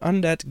then the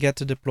undead get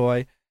to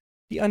deploy.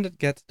 The undead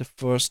get the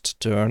first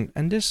turn,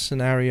 and this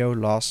scenario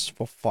lasts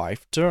for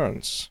 5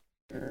 turns.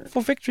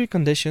 For victory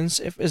conditions,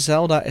 if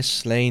Iselda is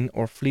slain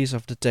or flees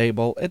off the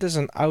table, it is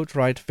an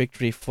outright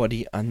victory for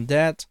the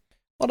undead.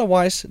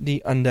 Otherwise,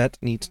 the undead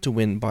need to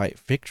win by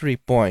victory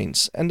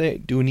points, and they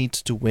do need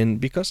to win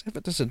because if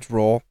it is a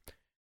draw,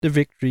 the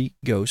victory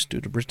goes to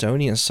the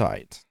Bretonnian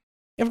side.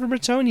 If the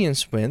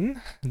Bretonnians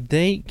win,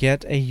 they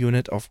get a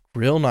unit of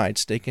Grill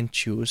Knights they can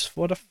choose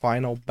for the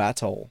final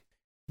battle.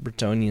 If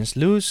Bretonnians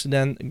lose,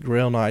 then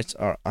Grill Knights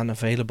are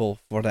unavailable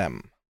for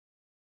them.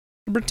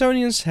 The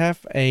Bretonnians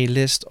have a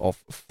list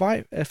of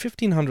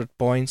 1500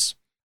 points,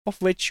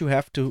 of which you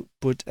have to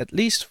put at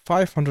least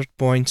 500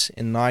 points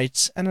in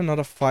Knights and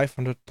another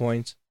 500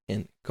 points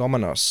in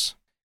Commoners.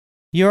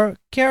 Your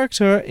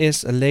character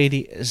is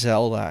Lady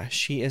Zelda.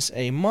 She is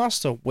a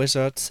Master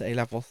Wizard, a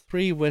level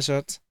 3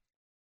 wizard.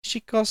 She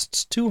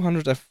costs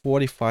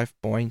 245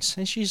 points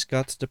and she's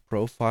got the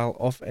profile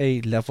of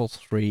a level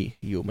 3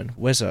 human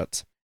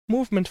wizard.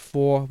 Movement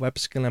 4, weapon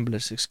skill and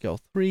ballistic skill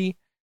 3,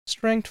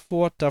 strength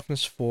 4,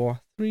 toughness 4,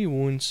 3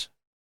 wounds,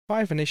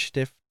 5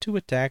 initiative, 2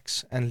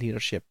 attacks and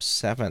leadership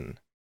 7.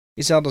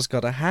 Iselda's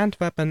got a hand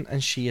weapon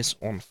and she is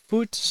on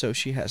foot, so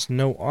she has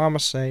no armor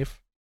save.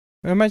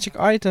 Her magic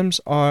items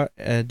are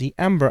the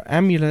Amber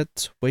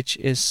Amulet, which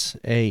is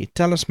a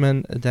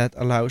talisman that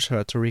allows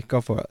her to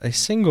recover a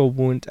single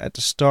wound at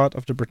the start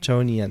of the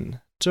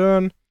Bretonnian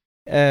turn.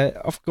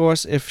 Of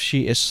course, if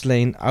she is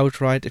slain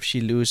outright, if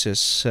she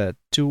loses 3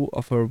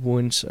 of her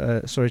wounds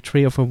at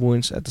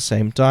the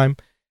same time,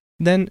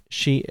 then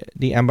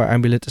the Amber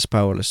Amulet is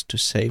powerless to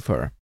save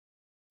her.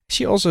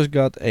 She also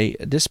got a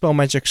Dispel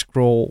Magic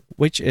Scroll,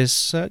 which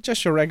is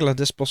just your regular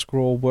Dispel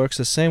Scroll, works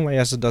the same way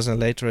as it does in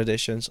later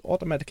editions,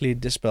 automatically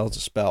dispels the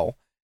spell,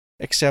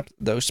 except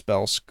those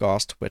spells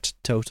cast with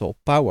total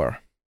power.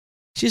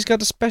 She's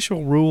got a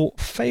special rule,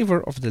 Favor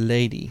of the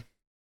Lady.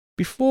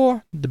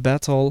 Before the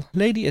battle,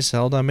 Lady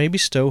Iselda may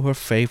bestow her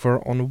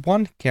favor on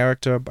one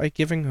character by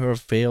giving her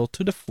veil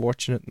to the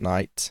fortunate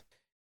knight.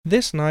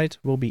 This knight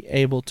will be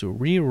able to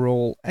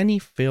re-roll any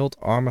failed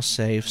armor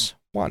saves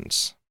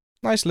once.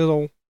 Nice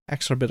little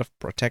extra bit of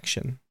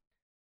protection.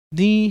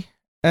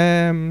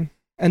 And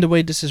the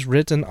way this is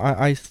written,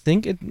 I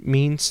think it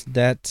means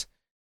that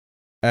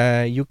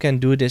you can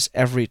do this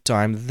every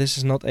time. This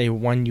is not a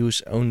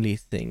one-use only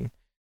thing,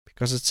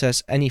 because it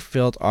says any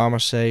failed armor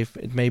save,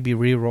 it may be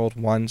re-rolled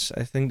once.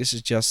 I think this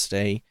is just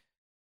a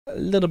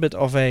little bit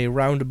of a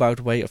roundabout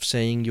way of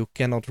saying you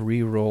cannot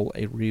re-roll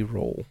a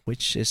re-roll,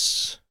 which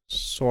is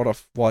sort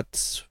of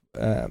what's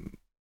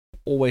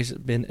always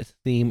been a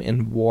theme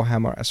in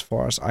Warhammer as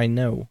far as I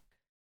know.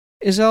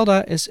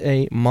 Iselda is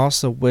a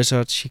Master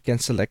Wizard. She can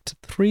select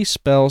 3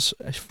 spells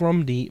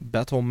from the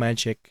Battle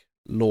Magic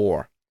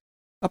lore.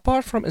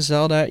 Apart from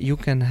Iselda, you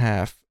can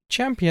have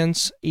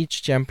champions.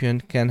 Each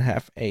champion can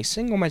have a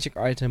single magic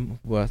item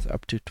worth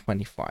up to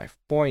 25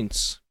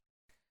 points.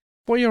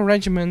 For your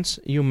regiments,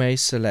 you may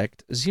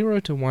select 0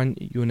 to 1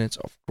 units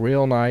of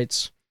Grail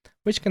Knights,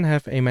 which can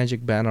have a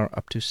magic banner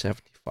up to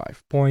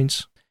 75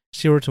 points.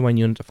 0 to 1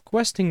 unit of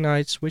Questing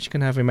Knights, which can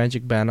have a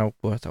magic banner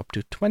worth up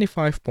to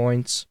 25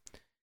 points.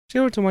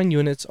 0 to 1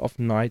 units of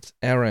Knight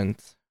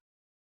Errant,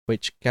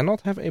 which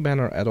cannot have a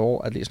banner at all,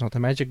 at least not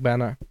a magic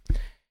banner.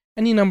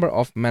 Any number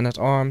of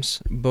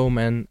men-at-arms,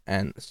 bowmen,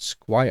 and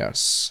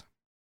squires.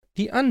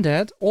 The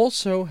undead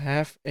also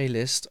have a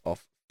list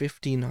of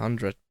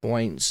 1500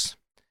 points,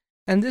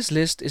 and this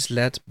list is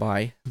led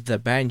by the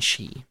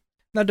Banshee.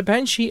 Now, the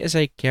Banshee is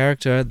a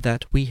character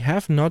that we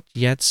have not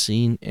yet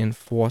seen in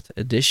 4th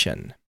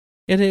edition.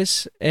 It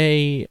is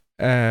a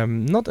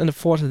not in the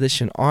 4th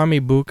edition army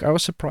book. I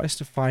was surprised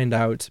to find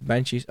out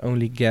Banshees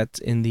only get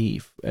in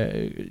the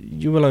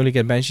you will only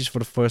get Banshees for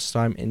the first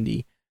time in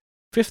the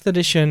 5th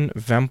edition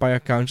Vampire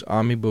Counts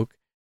army book,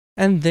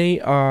 and they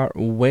are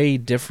way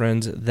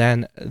different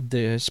than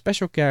the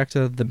special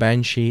character, the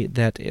Banshee,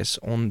 that is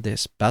on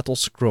this battle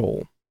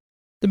scroll.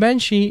 The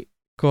Banshee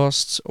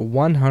costs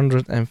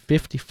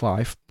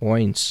 155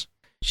 points.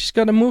 She's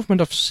got a movement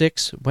of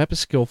 6, weapon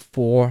skill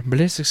 4,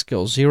 ballistic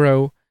skill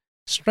 0,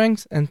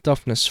 strength and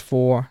toughness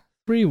 4,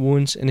 3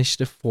 wounds,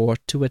 initiative 4,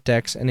 2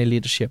 attacks, and a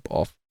leadership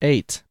of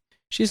 8.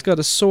 She's got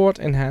a sword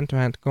in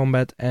hand-to-hand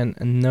combat and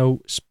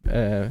no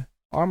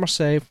armor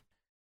save.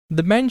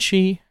 The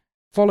Banshee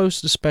follows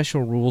the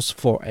special rules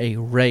for a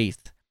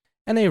wraith.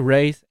 And a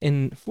Wraith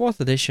in 4th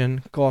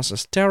edition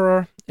causes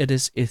terror. It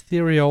is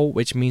ethereal,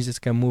 which means it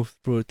can move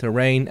through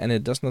terrain and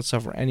it does not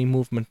suffer any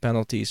movement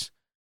penalties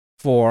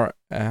for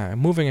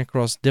moving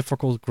across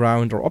difficult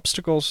ground or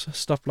obstacles,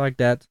 stuff like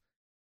that.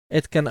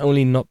 It can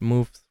only not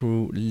move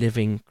through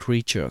living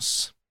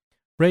creatures.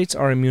 Wraiths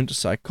are immune to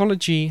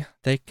psychology.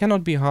 They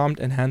cannot be harmed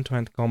in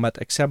hand-to-hand combat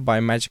except by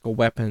magical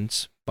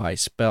weapons, by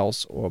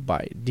spells or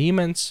by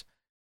demons,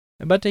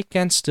 but they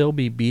can still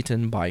be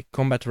beaten by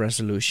combat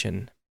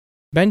resolution.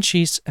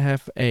 Banshees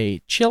have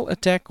a chill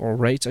attack, or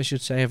Wraiths I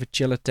should say have a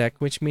chill attack,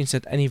 which means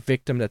that any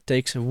victim that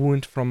takes a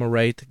wound from a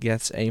Wraith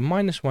gets a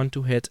 -1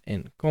 to hit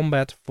in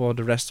combat for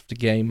the rest of the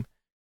game.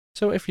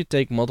 So if you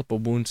take multiple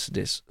wounds,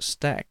 this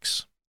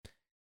stacks.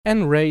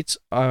 And Wraiths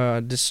are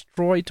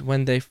destroyed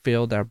when they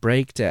fail their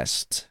break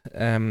test.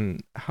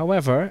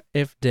 However,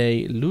 if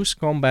they lose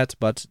combat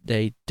but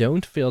they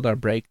don't fail their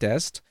break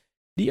test,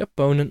 the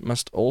opponent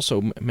must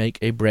also make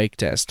a break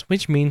test,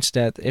 which means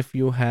that if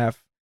you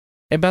have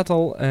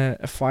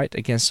a fight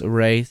against a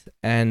Wraith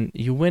and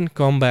you win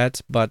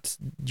combat but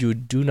you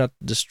do not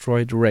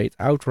destroy the Wraith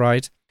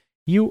outright,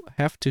 you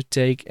have to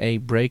take a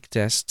break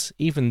test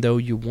even though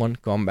you won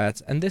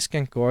combat, and this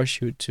can cause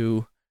you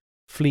to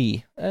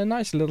flee. A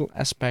nice little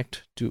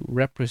aspect to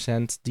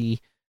represent the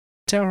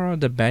terror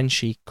the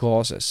Banshee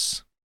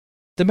causes.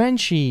 The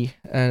Banshee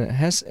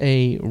has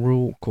a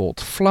rule called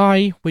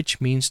Fly,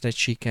 which means that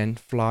she can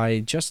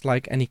fly just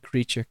like any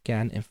creature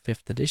can in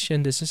 5th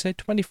edition. This is a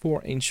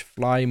 24-inch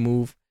fly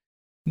move.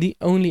 The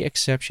only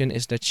exception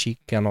is that she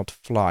cannot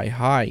fly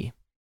high,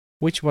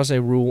 which was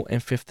a rule in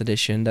 5th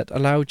edition that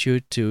allowed you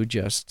to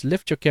just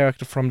lift your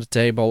character from the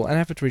table and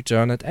have it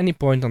return at any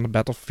point on the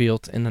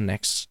battlefield in the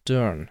next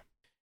turn.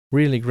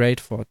 Really great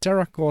for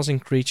terror-causing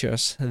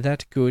creatures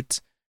that could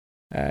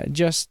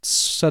just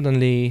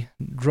suddenly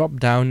drop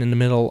down in the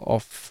middle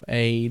of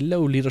a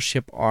low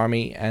leadership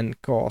army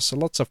and cause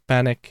lots of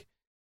panic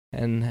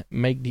and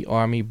make the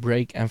army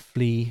break and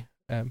flee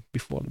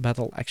before the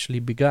battle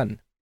actually begun.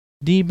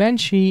 The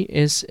Banshee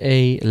is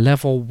a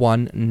level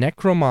 1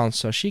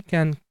 necromancer. She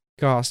can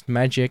cast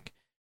magic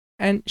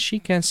and she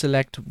can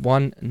select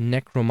one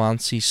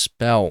necromancy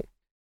spell.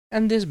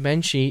 And this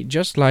Banshee,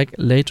 just like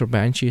later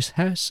Banshees,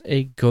 has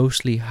a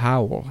ghostly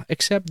howl,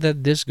 except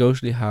that this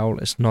ghostly howl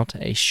is not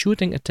a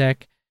shooting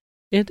attack.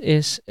 It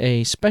is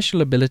a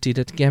special ability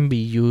that can be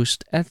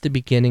used at the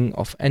beginning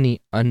of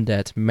any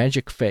undead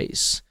magic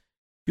phase.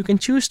 You can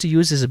choose to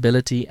use this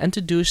ability, and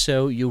to do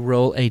so you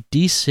roll a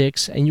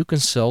d6 and you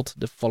consult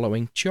the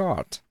following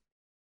chart.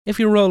 If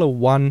you roll a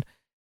 1,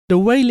 the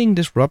wailing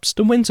disrupts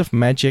the winds of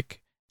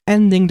magic,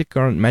 ending the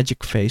current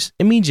magic phase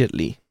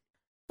immediately.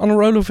 On a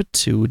roll of a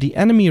 2,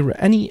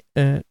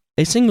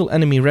 a single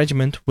enemy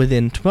regiment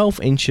within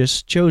 12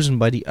 inches chosen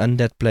by the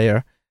undead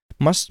player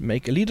must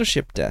make a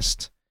leadership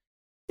test.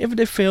 If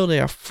they fail, they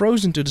are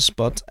frozen to the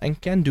spot and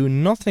can do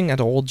nothing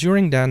at all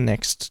during their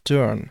next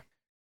turn.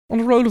 On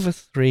a roll of a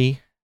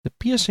 3, the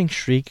piercing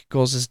shriek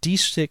causes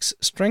d6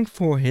 strength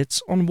 4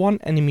 hits on one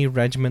enemy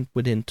regiment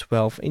within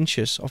 12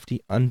 inches of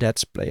the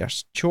undead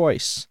player's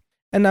choice.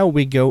 And now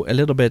we go a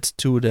little bit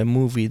to the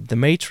movie The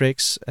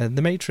Matrix. The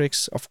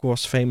Matrix, of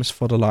course, famous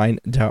for the line,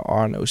 "There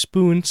are no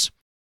spoons."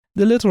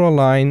 The literal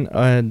line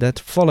that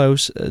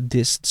follows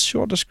this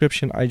short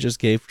description I just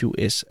gave you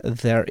is,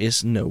 "There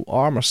is no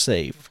armor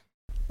save."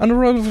 On a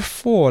roll of a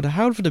 4, the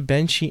Howl of the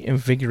Banshee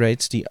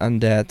invigorates the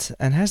undead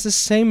and has the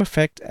same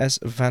effect as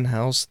Van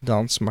Hel's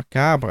Danse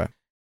Macabre.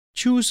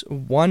 Choose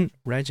one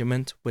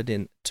regiment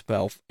within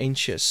 12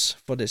 inches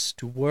for this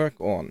to work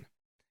on.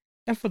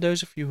 And for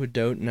those of you who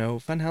don't know,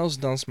 Van Hel's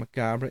Danse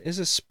Macabre is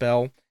a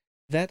spell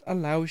that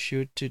allows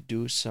you to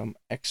do some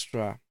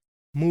extra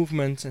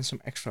movement and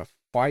some extra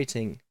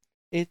fighting.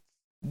 It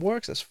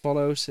works as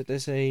follows. It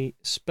is a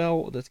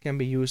spell that can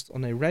be used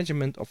on a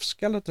regiment of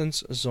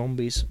skeletons,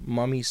 zombies,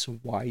 mummies,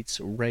 wights,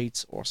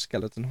 wraiths, or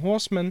skeleton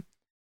horsemen.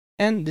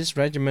 And this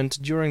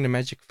regiment during the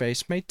magic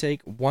phase may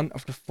take one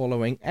of the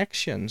following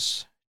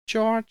actions: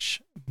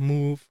 charge,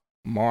 move,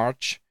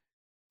 march,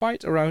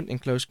 fight around in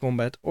close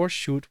combat, or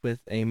shoot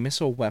with a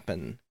missile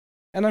weapon.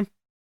 And I'm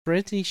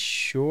pretty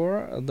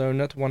sure, although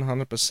not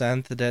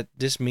 100%, that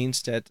this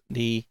means that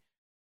the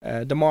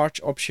march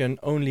option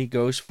only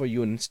goes for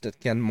units that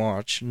can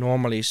march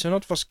normally, so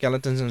not for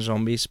skeletons and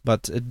zombies,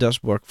 but it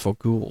does work for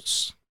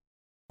ghouls.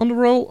 On the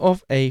roll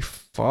of a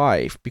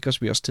 5, because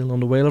we are still on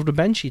the Whale of the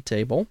Banshee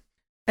table,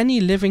 any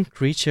living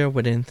creature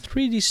within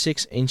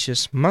 3d6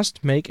 inches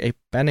must make a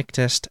panic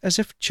test as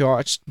if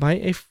charged by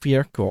a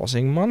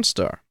fear-causing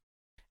monster.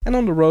 And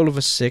on the roll of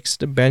a 6,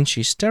 the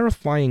Banshee's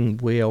terrifying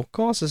wail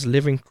causes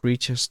living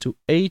creatures to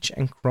age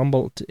and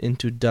crumble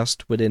into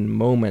dust within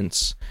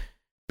moments.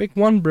 Pick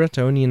one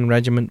Bretonian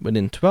regiment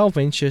within 12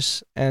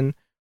 inches and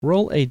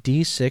roll a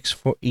d6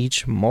 for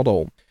each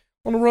model.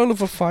 On a roll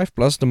of a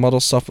 5+, the model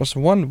suffers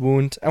one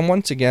wound, and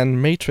once again,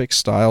 Matrix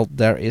style,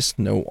 there is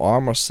no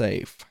armor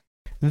save.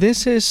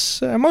 This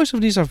is, most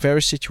of these are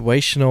very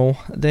situational.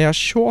 They are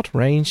short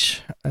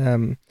range,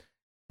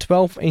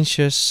 12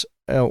 inches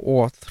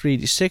or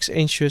 3d6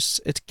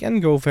 inches. It can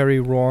go very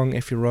wrong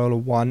if you roll a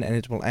 1 and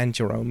it will end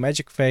your own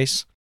magic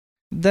phase.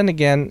 Then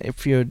again,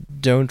 if you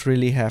don't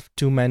really have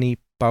too many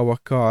power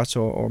cards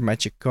or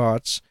magic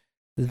cards,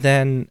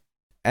 then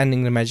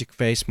ending the magic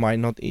phase might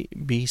not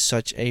be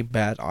such a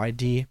bad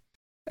idea.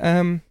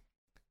 The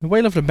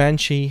Wail of the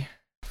Banshee,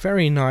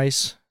 very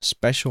nice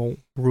special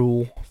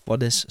rule for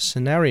this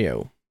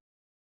scenario.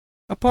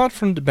 Apart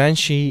from the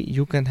Banshee,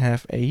 you can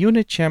have a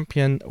unit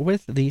champion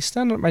with the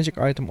standard magic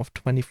item of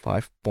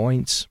 25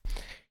 points.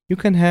 You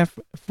can have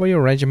for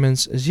your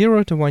regiments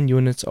 0 to 1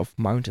 units of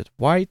mounted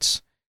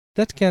wights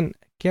that can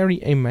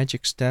carry a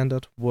magic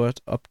standard worth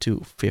up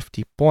to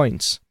 50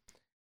 points.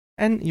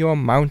 And your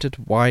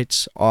mounted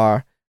wights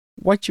are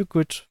what you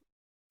could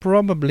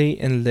probably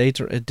in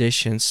later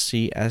editions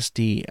see as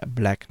the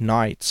Black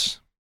Knights.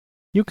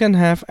 You can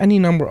have any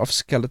number of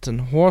skeleton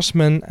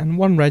horsemen, and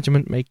one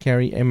regiment may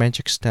carry a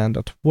magic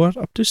standard worth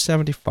up to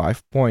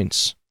 75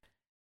 points.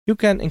 You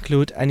can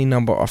include any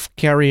number of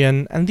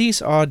carrion, and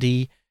these are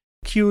the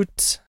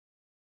cute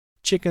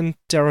chicken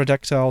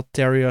pterodactyl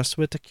terriers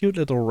with the cute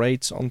little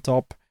raids on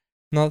top,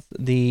 not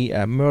the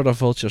murder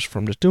vultures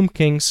from the Tomb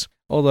Kings,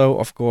 although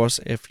of course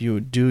if you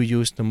do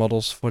use the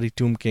models for the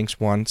Tomb Kings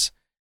ones,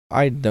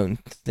 I don't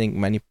think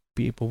many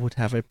people would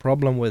have a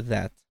problem with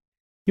that.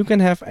 You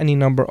can have any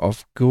number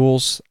of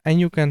ghouls, and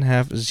you can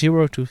have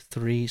 0 to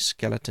 3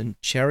 skeleton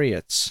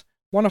chariots,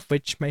 one of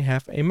which may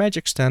have a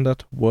magic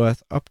standard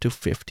worth up to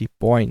 50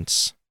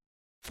 points.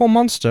 For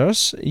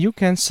monsters, you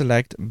can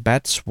select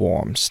bat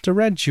swarms. The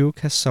Red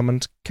Duke has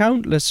summoned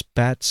countless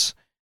bats,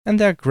 and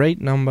their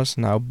great numbers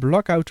now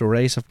block out the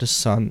rays of the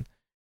sun.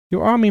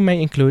 Your army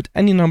may include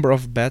any number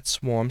of bat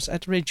swarms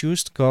at a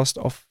reduced cost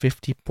of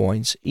 50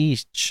 points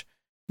each.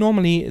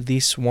 Normally,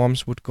 these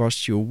swarms would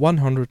cost you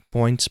 100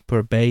 points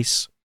per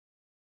base.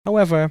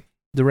 However,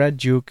 the Red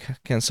Duke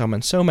can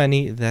summon so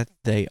many that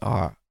they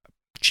are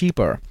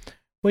cheaper,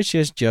 which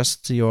is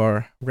just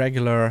your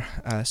regular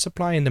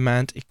supply and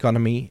demand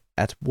economy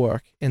at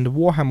work in the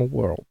Warhammer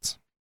world.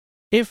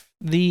 If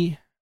the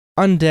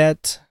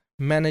undead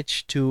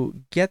manage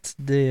to get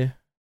the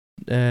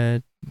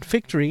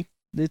victory,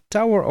 the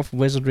Tower of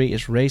Wizardry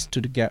is razed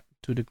to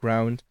the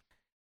ground,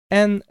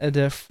 and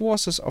the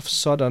forces of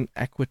southern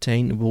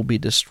Aquitaine will be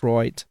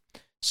destroyed.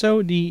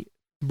 So the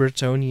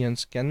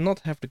Bretonnians cannot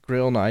have the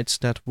Grail Knights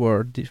that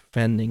were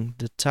defending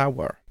the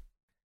tower.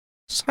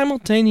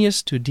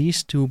 Simultaneous to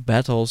these two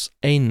battles,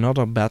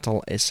 another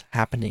battle is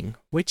happening,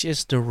 which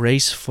is the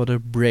race for the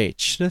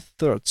bridge, the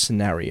third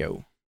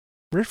scenario.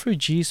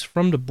 Refugees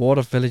from the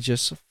border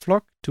villages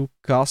flock to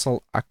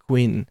Castle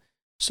Aquin,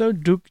 so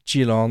Duke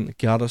Gilon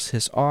gathers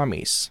his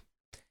armies.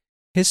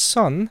 His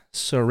son,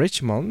 Sir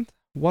Richmond,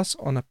 was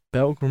on a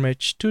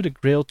pilgrimage to the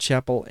Grail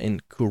Chapel in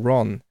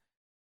Couronne,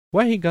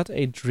 where he got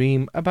a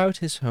dream about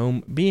his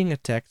home being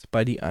attacked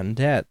by the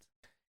undead.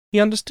 He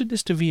understood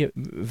this to be a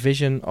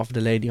vision of the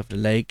Lady of the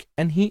Lake,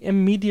 and he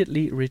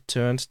immediately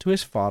returned to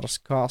his father's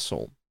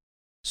castle.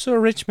 Sir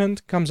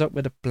Richmond comes up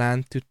with a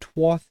plan to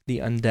thwart the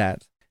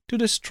undead, to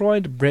destroy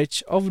the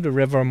bridge over the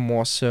river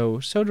Morceau,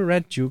 so the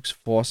Red Duke's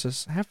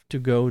forces have to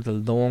go the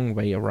long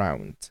way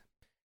around.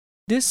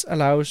 This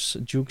allows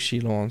Duke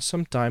Gilon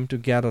some time to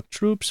gather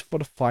troops for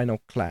the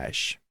final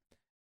clash.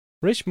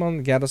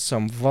 Richmond gathers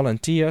some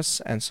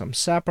volunteers and some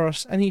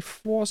sappers, and he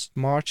forced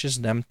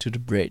marches them to the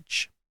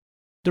bridge.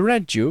 The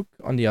Red Duke,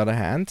 on the other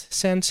hand,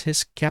 sends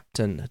his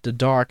captain, the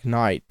Dark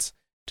Knight,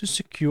 to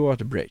secure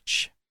the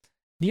bridge.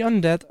 The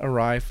undead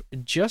arrive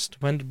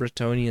just when the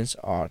Bretonnians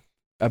are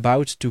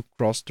about to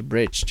cross the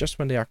bridge, just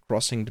when they are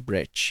crossing the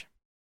bridge.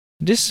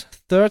 This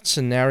third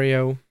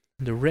scenario,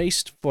 the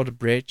race for the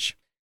bridge,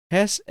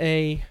 has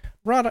a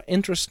rather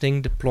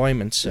interesting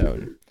deployment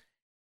zone.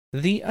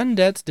 The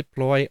undead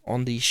deploy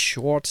on the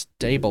short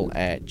table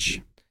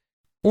edge.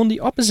 On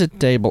the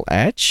opposite table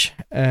edge,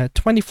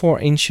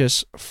 24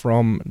 inches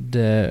from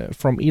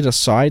either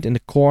side in the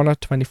corner,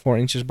 24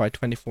 inches by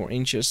 24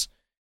 inches,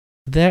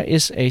 there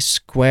is a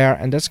square,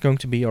 and that's going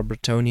to be your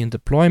Bretonnian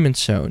deployment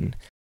zone.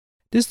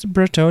 This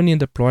Bretonnian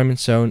deployment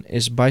zone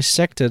is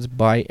bisected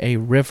by a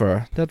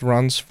river that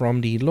runs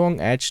from the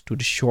long edge to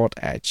the short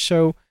edge,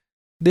 so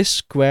this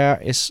square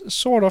is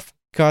sort of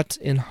cut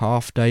in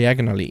half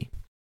diagonally.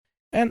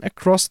 And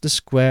across the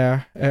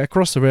square,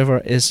 across the river,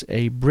 is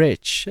a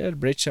bridge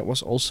that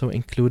was also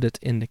included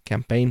in the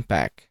campaign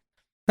pack.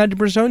 Now, the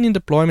Bretonnian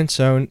deployment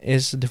zone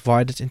is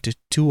divided into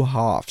two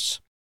halves.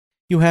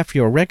 You have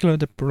your regular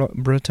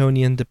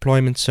Bretonnian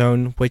deployment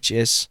zone, which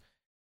is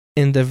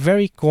in the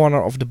very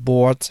corner of the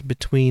board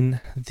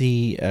between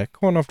the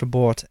corner of the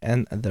board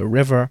and the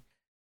river,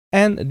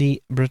 and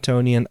the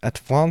Bretonnian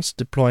advanced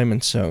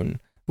deployment zone,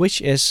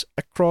 which is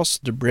across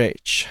the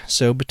bridge,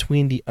 so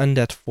between the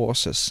undead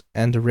forces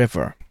and the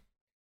river.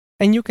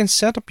 And you can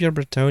set up your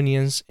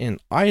Bretonnians in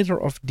either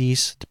of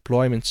these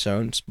deployment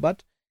zones,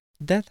 but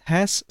that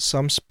has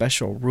some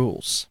special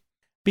rules.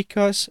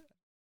 Because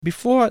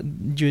before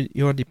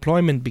your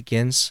deployment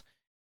begins,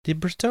 the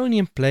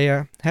Bretonnian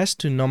player has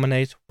to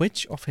nominate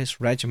which of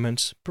his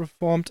regiments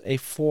performed a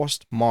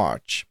forced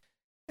march.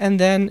 And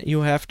then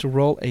you have to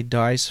roll a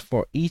dice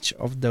for each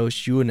of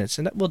those units,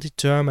 and that will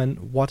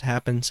determine what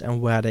happens and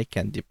where they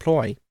can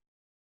deploy.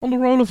 On the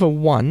roll of a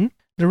 1,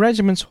 the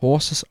regiment's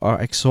horses are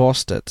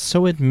exhausted,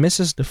 so it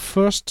misses the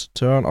first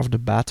turn of the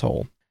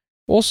battle.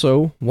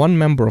 Also, one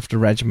member of the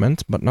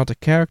regiment, but not a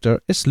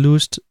character, is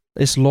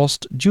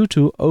lost due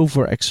to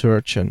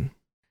overexertion.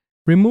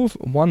 Remove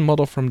one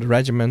model from the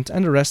regiment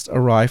and the rest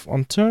arrive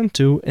on turn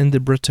 2 in the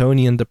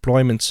Bretonnian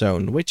deployment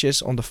zone, which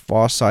is on the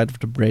far side of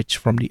the bridge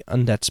from the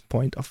undead's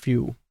point of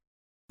view.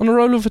 On a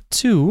roll of a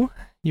 2,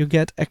 you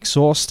get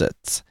exhausted.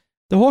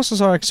 The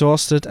horses are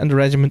exhausted and the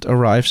regiment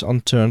arrives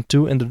on turn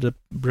 2 in the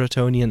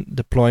Bretonnian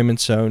deployment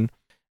zone,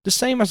 the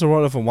same as the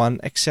roll of a 1,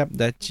 except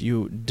that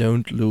you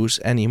don't lose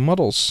any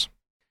models.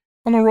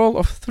 On a roll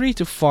of 3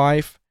 to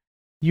 5,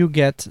 you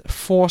get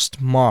Forced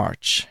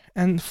March,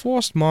 and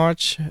Forced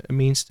March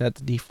means that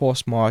the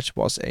Forced March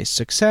was a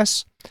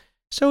success,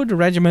 so the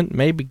regiment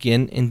may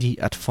begin in the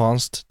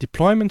Advanced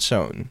Deployment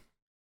Zone.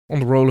 On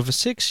the roll of a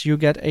 6, you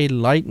get a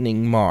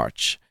Lightning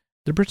March.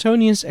 The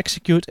Bretonnians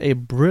execute a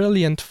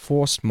brilliant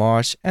Forced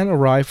March and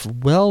arrive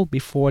well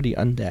before the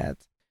undead.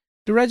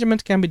 The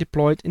regiment can be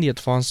deployed in the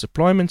Advanced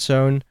Deployment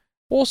Zone.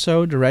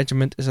 Also, the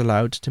regiment is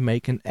allowed to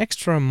make an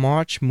extra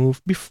march move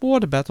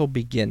before the battle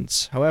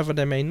begins. However,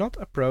 they may not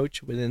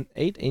approach within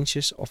 8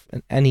 inches of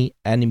any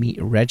enemy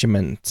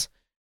regiment.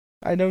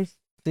 I don't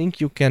think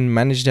you can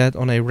manage that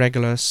on a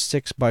regular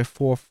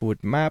 6x4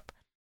 foot map,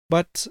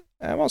 but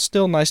it was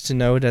still nice to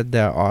know that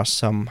there are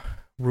some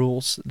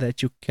rules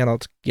that you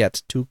cannot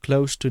get too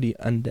close to the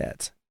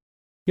undead.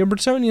 Your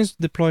Bretonnians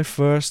deploy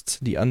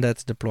first, the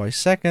undead deploy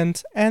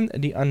second, and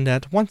the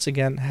undead once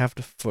again have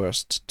the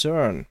first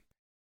turn.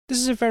 This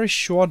is a very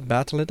short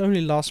battle, it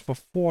only lasts for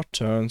 4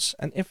 turns,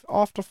 and if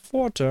after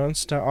 4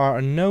 turns there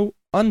are no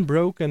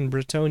unbroken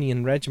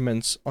Bretonnian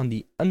regiments on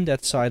the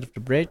undead side of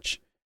the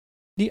bridge,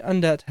 the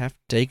undead have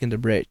taken the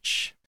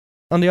bridge.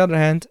 On the other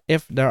hand,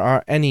 if there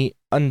are any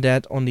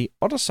undead on the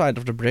other side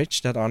of the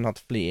bridge that are not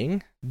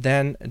fleeing,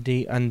 then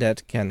the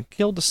undead can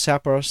kill the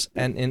sappers,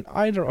 and in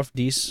either of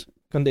these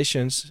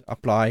conditions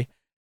apply,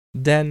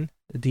 then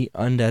the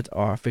undead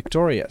are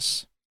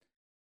victorious.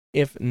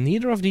 If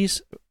neither of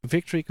these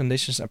victory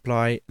conditions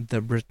apply,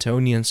 the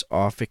Bretonnians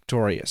are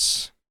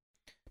victorious.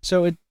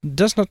 So it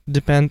does not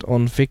depend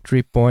on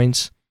victory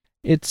points.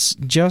 It's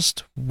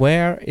just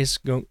where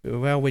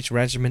which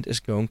regiment is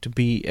going to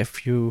be.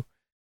 If your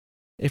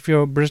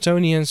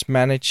Bretonnians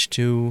manage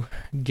to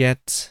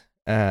get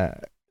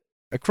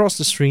across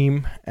the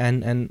stream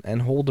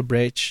and hold the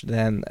bridge,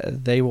 then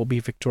they will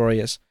be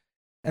victorious,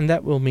 and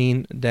that will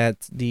mean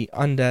that the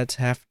undead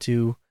have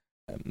to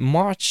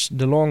march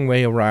the long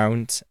way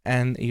around,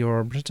 and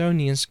your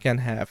Bretonnians can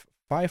have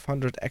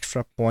 500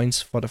 extra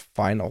points for the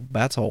final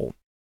battle.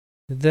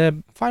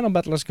 The final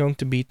battle is going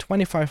to be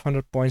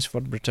 2500 points for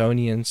the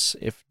Bretonnians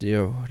if they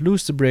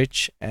lose the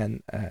bridge,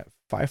 and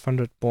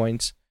 500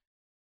 points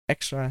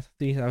extra,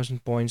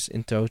 3000 points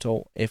in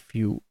total if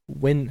you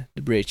win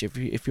the bridge,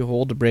 if you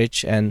hold the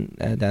bridge and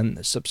then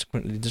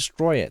subsequently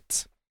destroy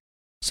it.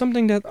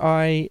 Something that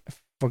I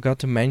forgot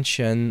to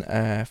mention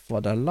for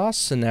the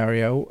last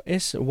scenario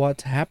is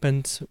what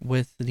happened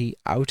with the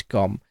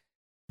outcome.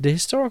 The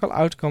historical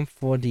outcome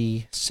for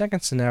the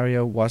second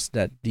scenario was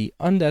that the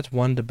undead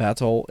won the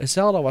battle,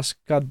 Iselda was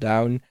cut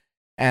down,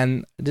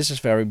 and this is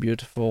very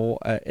beautiful.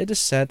 It is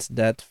said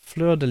that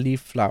fleur-de-lis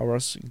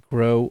flowers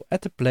grow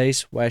at the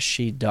place where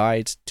she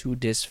died to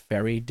this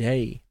very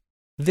day.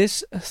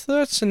 This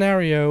third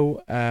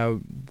scenario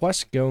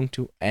was going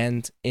to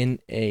end in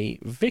a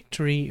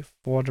victory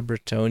for the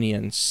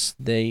Bretonnians.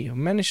 They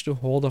managed to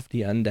hold off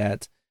the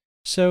undead,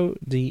 so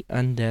the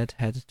undead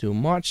had to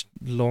march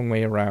the long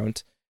way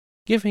around,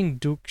 giving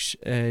Duke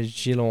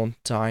Gillon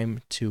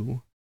time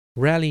to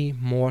rally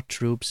more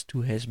troops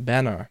to his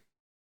banner.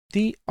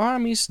 The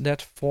armies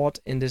that fought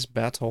in this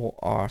battle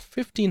are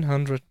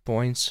 1500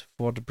 points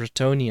for the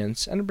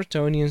Bretonnians, and the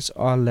Bretonnians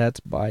are led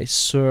by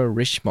Sir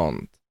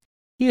Richmond.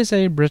 He is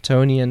a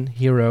Bretonnian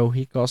hero.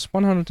 He costs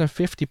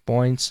 150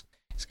 points.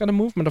 He's got a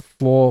movement of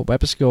 4,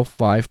 weapon skill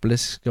 5,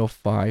 ballistic skill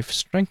 5,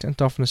 strength and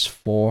toughness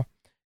 4,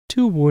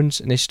 2 wounds,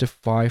 initiative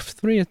 5,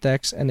 3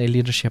 attacks, and a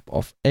leadership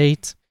of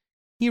 8.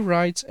 He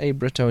rides a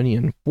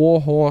Bretonnian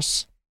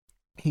warhorse.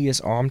 He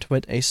is armed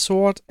with a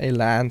sword, a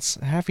lance,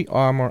 heavy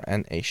armor,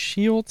 and a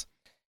shield.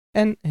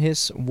 And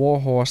his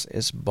warhorse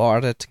is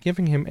barded,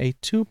 giving him a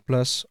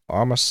 2+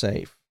 armor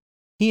save.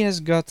 He has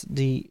got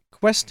the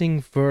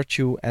questing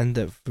virtue and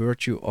the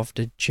virtue of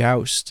the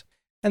joust,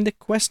 and the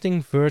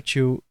questing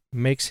virtue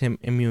makes him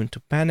immune to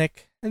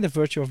panic, and the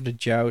virtue of the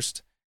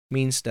joust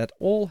means that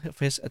all of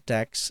his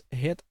attacks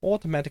hit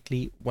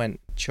automatically when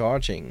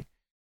charging.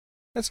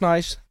 That's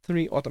nice,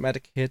 3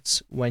 automatic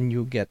hits when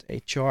you get a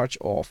charge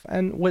off,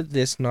 and with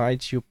this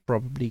knight you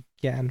probably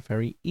can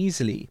very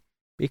easily,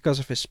 because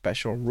of his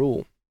special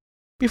rule.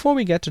 Before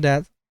we get to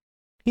that,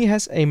 he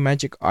has a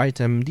magic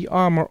item, the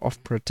Armor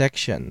of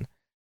Protection.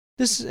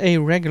 This is a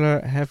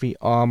regular heavy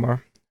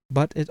armor,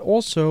 but it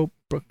also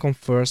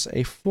confers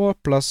a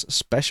 4+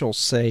 special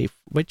save,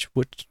 which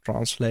would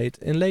translate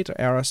in later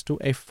eras to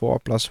a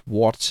 4+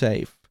 ward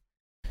save.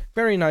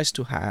 Very nice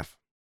to have.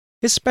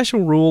 His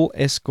special rule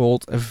is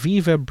called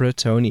Vive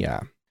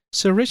Bretonnia.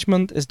 Sir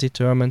Richmond is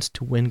determined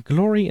to win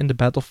glory in the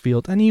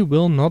battlefield, and he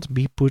will not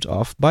be put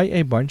off by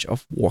a bunch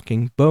of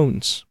walking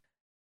bones.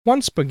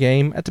 Once per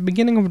game, at the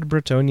beginning of the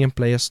Bretonnian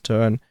player's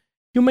turn,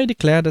 you may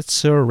declare that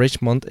Sir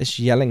Richmond is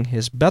yelling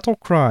his battle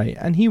cry,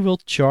 and he will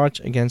charge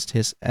against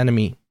his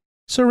enemy.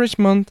 Sir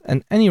Richmond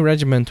and any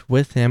regiment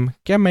with him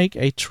can make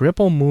a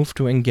triple move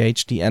to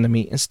engage the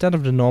enemy instead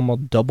of the normal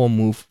double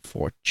move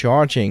for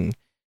charging.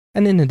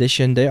 And in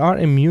addition, they are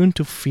immune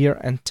to fear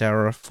and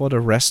terror for the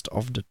rest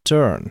of the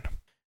turn.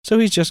 So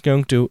he's just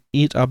going to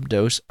eat up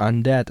those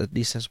undead, at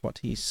least that's what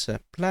he's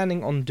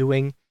planning on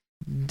doing.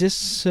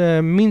 This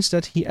means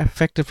that he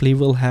effectively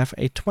will have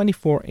a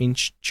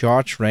 24-inch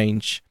charge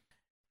range,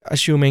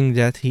 assuming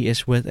that he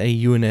is with a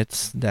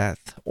unit that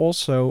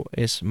also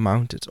is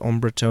mounted on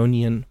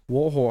Bretonnian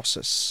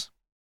warhorses.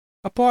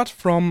 Apart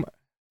from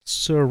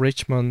Sir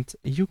Richmond,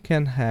 you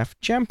can have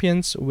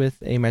champions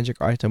with a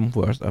magic item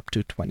worth up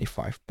to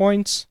 25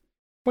 points.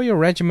 For your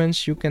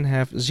regiments, you can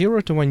have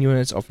 0 to 1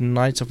 units of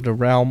Knights of the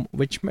Realm,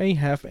 which may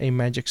have a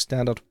magic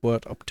standard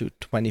worth up to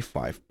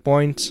 25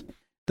 points.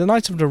 The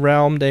Knights of the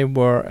Realm, they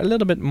were a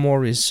little bit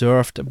more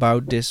reserved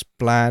about this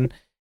plan,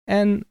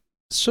 and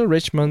Sir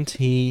Richmond,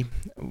 he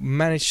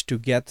managed to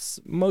get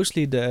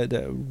mostly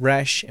the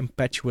rash,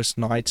 impetuous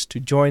knights to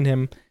join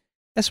him,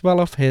 as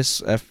well as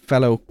his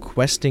fellow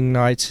questing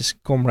knights, his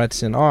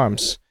comrades in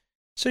arms.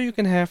 So you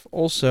can have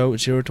also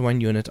 0 to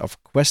 1 unit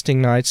of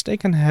questing knights. They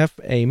can have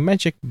a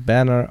magic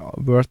banner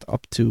worth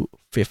up to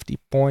 50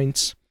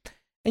 points.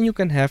 And you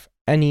can have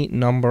any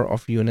number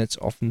of units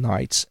of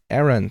knights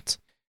errant.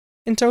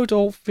 In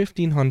total,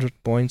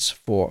 1500 points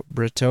for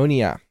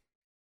Bretonnia.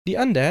 The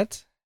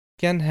undead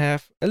can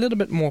have a little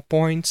bit more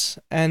points,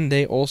 and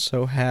they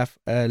also have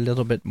a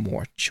little bit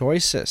more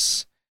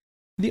choices.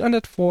 The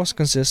undead force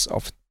consists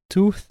of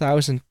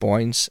 2000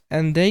 points,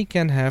 and they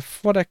can have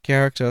for their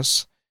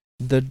characters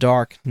the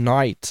Dark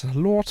Knight.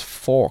 Lord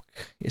Falk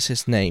is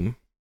his name.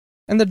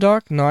 And the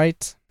Dark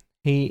Knight,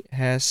 he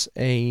has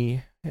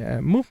a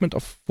movement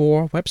of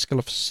 4, web skill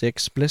of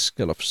 6, bliss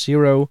skill of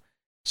 0,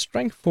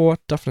 strength 4,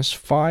 toughness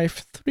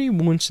 5, 3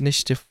 wounds,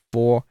 initiative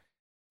 4,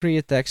 3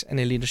 attacks, and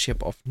a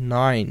leadership of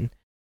 9.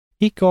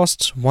 He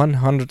costs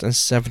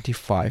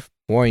 175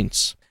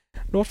 points.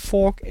 Lord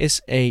Falk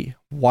is a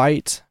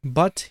white,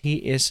 but he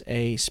is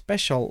a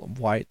special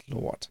white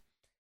lord.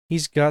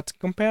 He's got,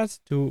 compared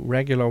to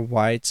regular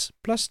whites,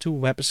 +2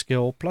 weapon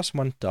skill,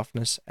 +1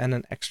 toughness, and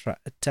an extra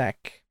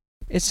attack.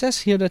 It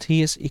says here that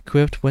he is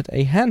equipped with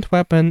a hand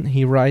weapon,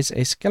 he rides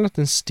a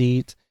skeleton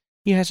steed,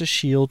 he has a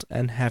shield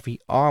and heavy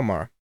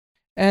armor.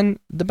 And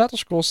the battle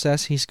scroll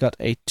says he's got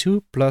a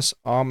 2+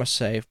 armor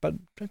save, but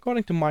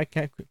according to my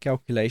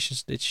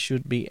calculations, it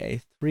should be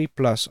a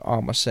 3+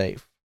 armor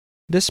save.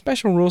 The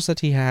special rules that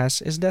he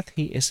has is that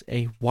he is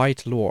a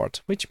white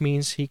lord, which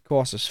means he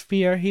causes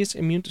fear, he is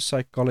immune to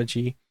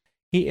psychology,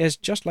 he is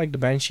just like the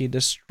Banshee,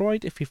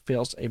 destroyed if he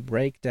fails a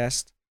break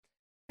test,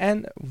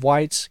 and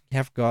whites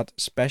have got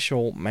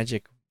special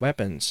magic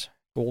weapons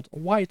called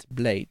white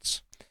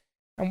blades.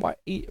 And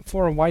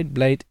for a white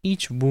blade,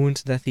 each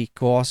wound that he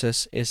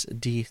causes is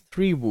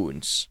D3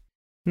 wounds.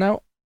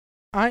 Now,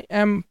 I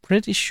am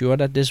pretty sure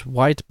that this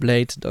white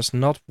blade does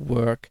not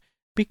work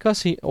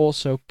because he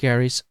also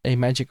carries a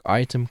magic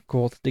item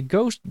called the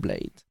Ghost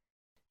Blade.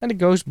 And the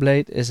Ghost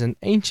Blade is an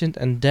ancient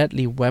and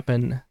deadly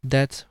weapon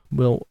that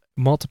will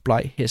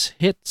multiply his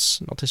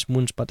hits, not his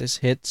wounds, but his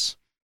hits.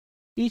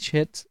 Each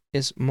hit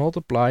is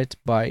multiplied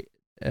by,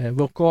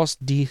 will cause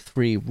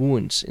D3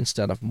 wounds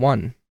instead of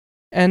 1.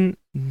 And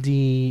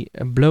the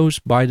blows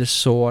by the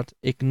sword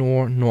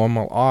ignore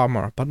normal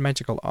armor, but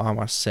magical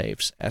armor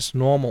saves as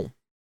normal.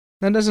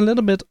 Now there's a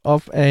little bit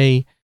of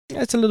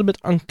it's a little bit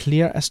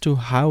unclear as to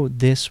how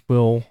this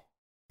will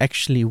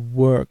actually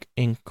work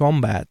in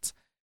combat,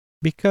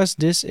 because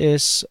this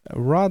is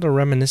rather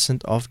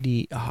reminiscent of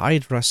the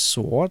Hydra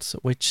sword,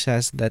 which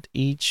says that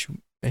each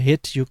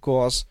hit you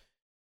cause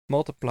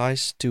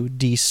multiplies to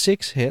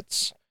D6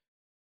 hits.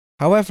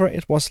 However,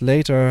 it was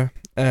later,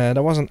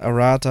 there was an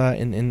errata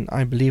in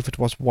I believe it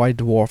was White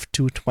Dwarf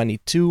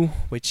 222,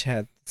 which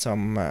had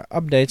some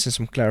updates and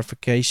some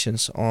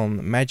clarifications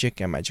on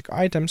magic and magic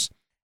items.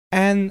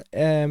 And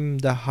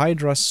the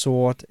Hydra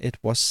sword, it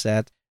was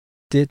said,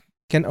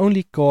 can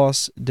only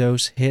cause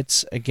those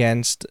hits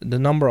against the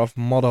number of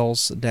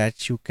models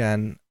that you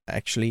can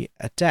actually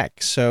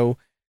attack. So,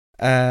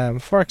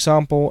 for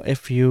example,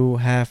 if you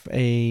have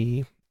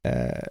a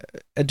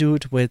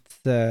dude with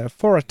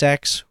 4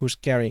 attacks who's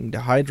carrying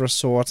the Hydra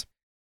sword,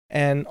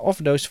 and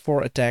of those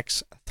 4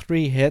 attacks,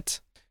 3 hit,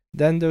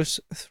 then those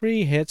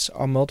 3 hits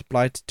are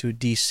multiplied to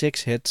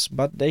D6 hits,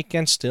 but they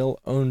can still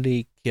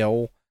only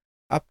kill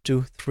up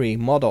to 3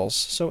 models.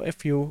 So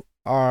if you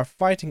are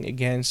fighting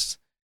against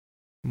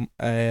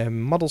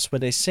models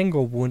with a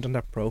single wound on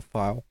their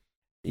profile,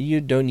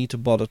 you don't need to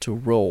bother to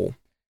roll.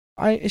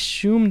 I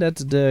assume that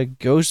the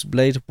Ghost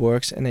Blade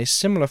works in a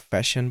similar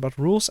fashion, but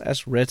rules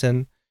as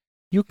written,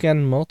 you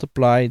can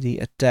multiply the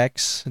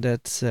attacks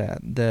that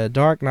the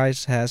Dark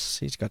Knight has.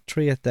 He's got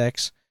 3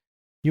 attacks.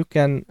 You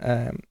can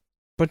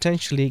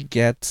potentially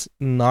get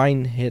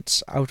 9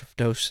 hits out of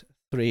those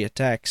 3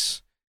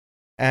 attacks.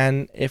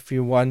 And if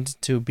you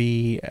want to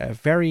be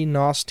very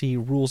nasty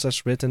rules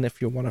as written, if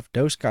you're one of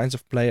those kinds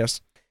of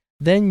players,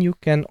 then you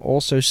can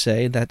also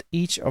say that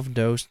each of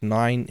those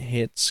 9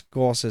 hits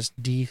causes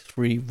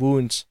D3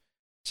 wounds.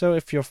 So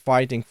if you're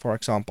fighting, for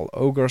example,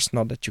 ogres,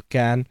 not that you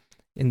can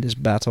in this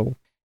battle,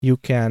 you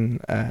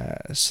can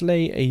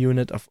slay a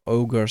unit of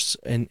ogres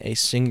in a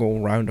single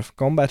round of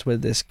combat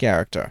with this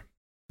character.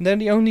 Then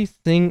the only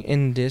thing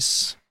in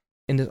this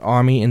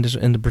army, in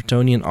the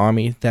Bretonian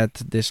army, that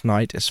this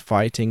knight is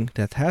fighting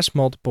that has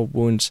multiple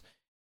wounds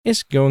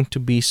is going to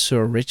be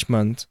Sir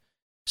Richmond.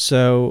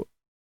 So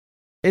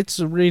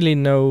it's really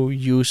no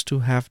use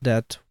to have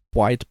that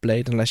white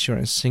blade unless you're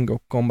in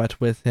single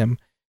combat with him.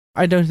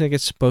 I don't think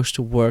it's supposed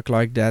to work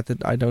like that.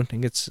 I don't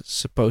think it's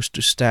supposed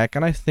to stack,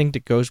 and I think the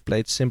Ghost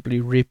Blade simply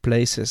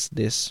replaces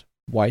this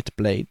white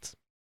blade.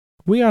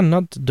 We are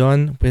not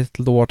done with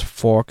Lord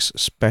Fork's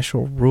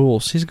special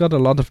rules. He's got a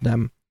lot of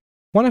them.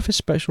 One of his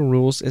special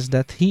rules is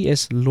that he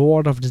is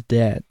Lord of the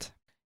Dead.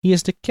 He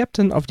is the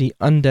captain of the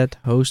undead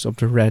host of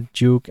the Red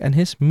Duke, and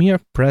his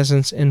mere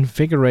presence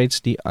invigorates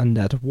the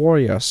undead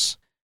warriors.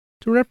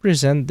 To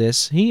represent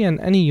this, he and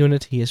any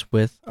unit he is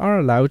with are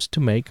allowed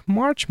to make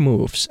march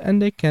moves, and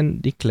they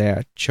can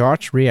declare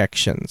charge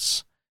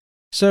reactions.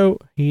 So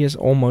he is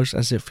almost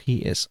as if he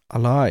is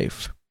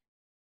alive.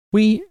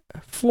 We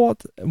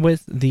fought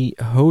with the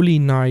Holy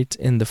Knight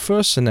in the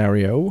first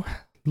scenario.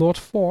 Lord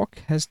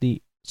Fork has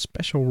the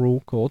special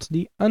rule called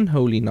the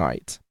Unholy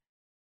Knight.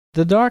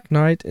 The Dark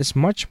Knight is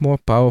much more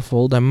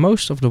powerful than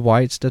most of the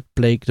wights that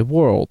plague the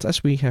world,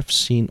 as we have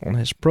seen on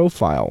his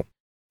profile.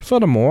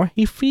 Furthermore,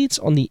 he feeds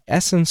on the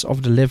essence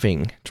of the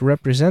living. To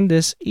represent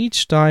this,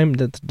 each time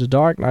that the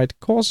Dark Knight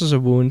causes a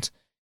wound,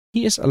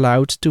 he is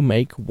allowed to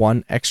make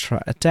 1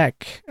 extra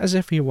attack, as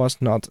if he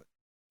was not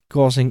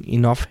causing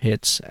enough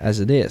hits as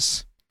it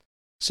is.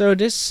 So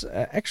this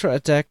extra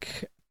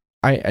attack,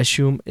 I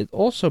assume it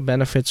also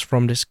benefits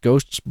from this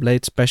Ghost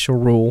Blade special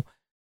rule.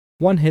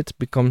 1 hit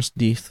becomes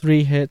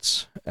D3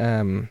 hits,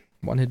 1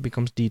 hit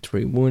becomes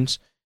D3 wounds.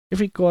 If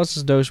he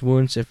causes those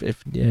wounds, if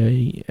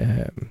the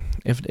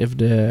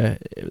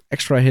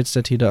extra hits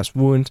that he does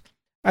wound,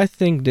 I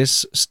think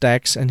this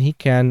stacks and he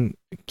can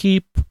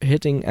keep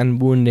hitting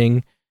and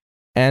wounding,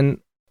 and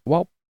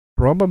well,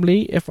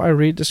 probably, if I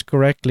read this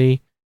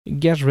correctly,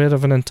 get rid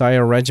of an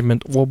entire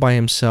regiment all by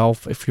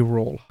himself if you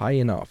roll high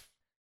enough.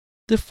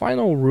 The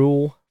final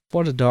rule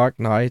for the Dark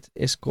Knight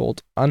is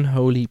called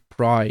Unholy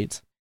Pride.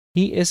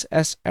 He is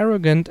as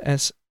arrogant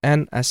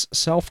and as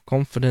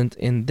self-confident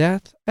in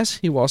death as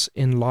he was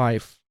in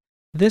life.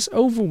 This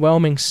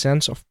overwhelming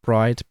sense of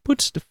pride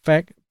plus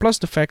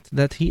the fact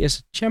that he is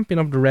a champion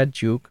of the Red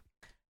Duke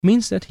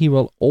means that he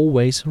will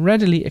always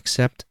readily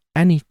accept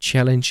any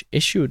challenge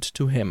issued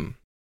to him,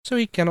 so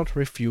he cannot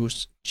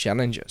refuse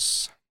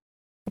challenges.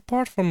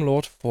 Apart from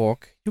Lord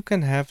Fork, you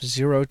can have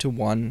 0 to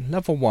 1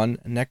 level 1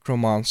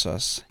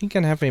 necromancers. He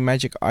can have a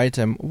magic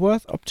item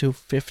worth up to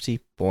 50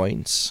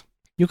 points.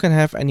 You can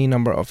have any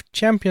number of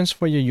champions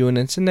for your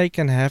units, and they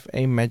can have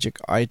a magic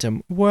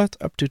item worth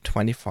up to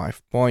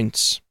 25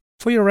 points.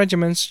 For your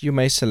regiments, you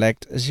may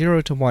select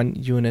 0 to 1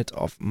 unit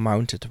of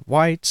mounted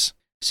wights,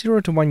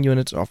 0 to 1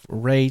 units of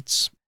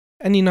raids,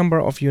 any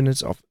number of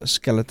units of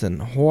skeleton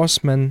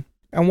horsemen,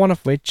 and one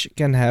of which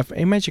can have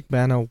a magic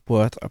banner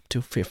worth up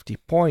to 50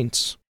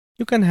 points.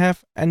 You can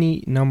have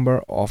any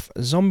number of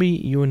zombie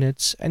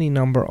units, any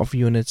number of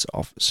units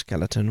of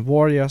skeleton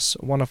warriors,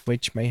 one of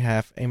which may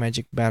have a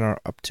magic banner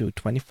up to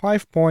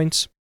 25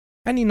 points,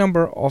 any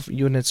number of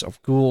units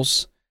of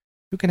ghouls.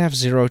 You can have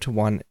 0 to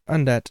 1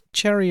 undead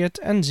chariot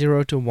and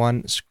 0 to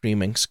 1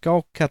 screaming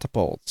skull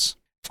catapults.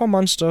 For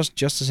monsters,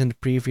 just as in the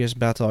previous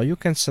battle, you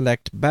can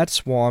select bat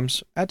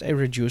swarms at a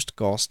reduced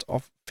cost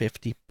of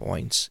 50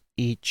 points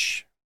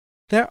each.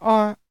 There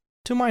are,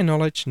 to my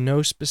knowledge,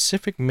 no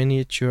specific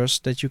miniatures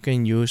that you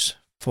can use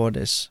for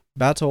this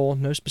battle,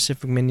 no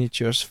specific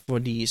miniatures for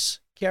these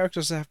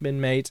characters that have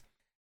been made.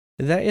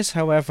 There is,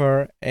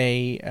 however,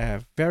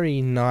 a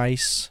very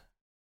nice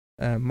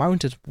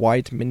mounted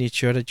white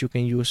miniature that you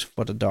can use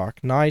for the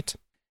Dark Knight.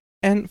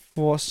 And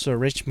for Sir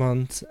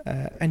Richmond,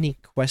 any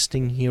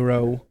questing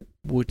hero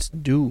would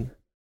do.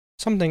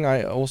 Something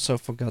I also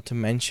forgot to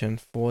mention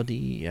for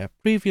the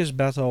previous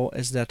battle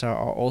is that there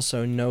are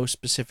also no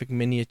specific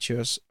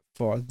miniatures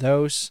for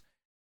those.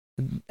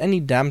 Any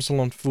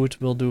damsel on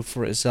foot will do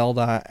for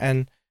Zelda,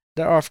 and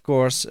there are of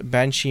course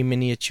Banshee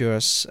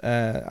miniatures.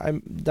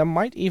 There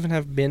might even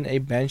have been a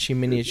Banshee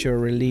miniature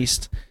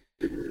released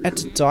at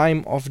the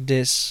time of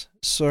this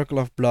Circle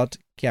of Blood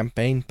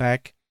campaign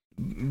pack,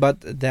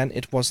 but then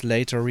it was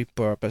later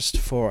repurposed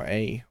for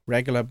a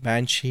regular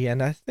Banshee,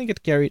 and I think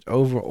it carried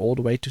over all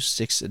the way to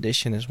 6th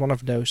edition as one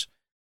of those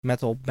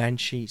metal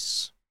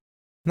Banshees.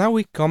 Now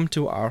we come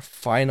to our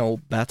final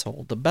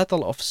battle, the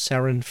Battle of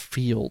Seren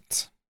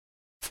Field.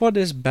 For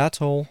this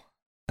battle,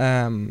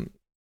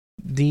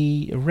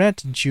 the Red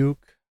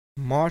Duke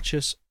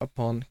marches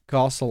upon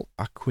Castle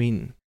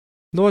Aquin.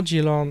 Lord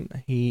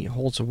Gilon, he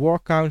holds a war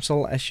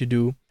council, as you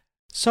do.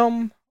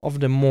 Some of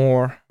the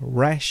more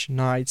rash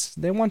knights,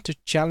 they want to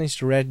challenge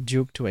the Red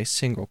Duke to a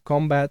single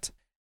combat.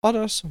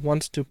 Others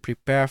want to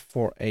prepare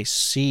for a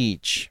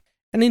siege.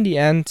 And in the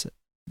end,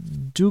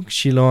 Duke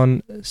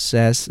Gilon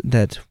says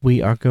that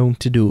we are going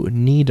to do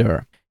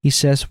neither. He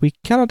says we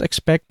cannot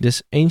expect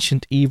this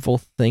ancient evil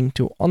thing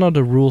to honor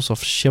the rules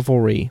of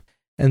chivalry,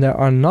 and there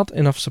are not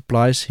enough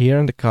supplies here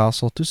in the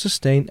castle to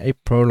sustain a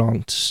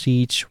prolonged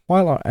siege,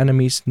 while our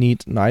enemies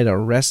need neither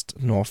rest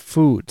nor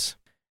food.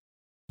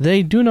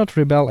 They do not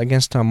rebel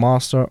against our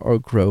master or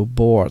grow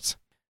bored.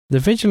 The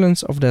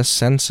vigilance of their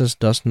senses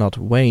does not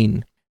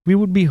wane. We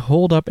would be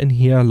holed up in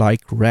here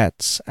like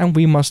rats, and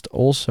we must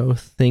also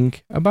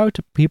think about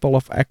the people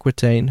of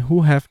Aquitaine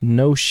who have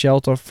no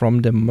shelter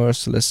from the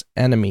merciless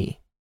enemy.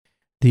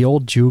 The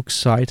old Duke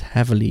sighed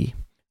heavily.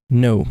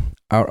 No,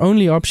 our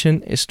only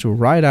option is to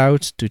ride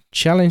out to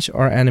challenge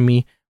our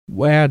enemy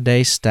where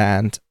they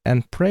stand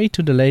and pray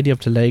to the Lady of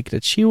the Lake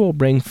that she will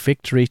bring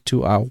victory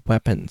to our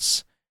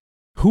weapons.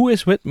 Who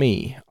is with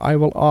me? I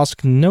will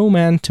ask no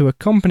man to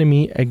accompany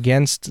me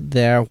against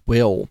their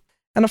will.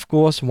 And of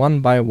course, one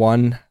by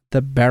one,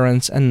 the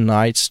barons and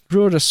knights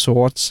drew their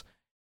swords,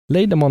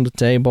 laid them on the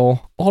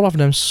table. All of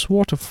them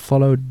swore to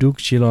follow Duke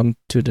Gilon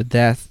to the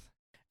death.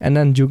 And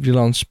then Duke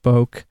Gilon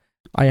spoke.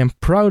 I am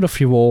proud of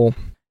you all.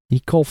 He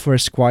called for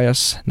his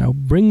squires. Now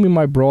bring me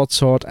my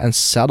broadsword and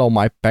saddle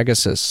my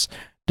Pegasus.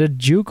 The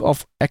Duke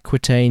of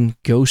Aquitaine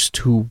goes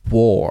to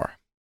war.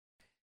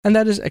 And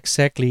that is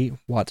exactly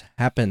what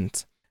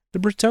happened. The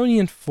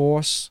Bretonnian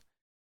force,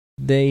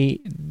 they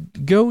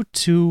go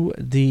to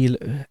the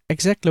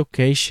exact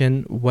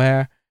location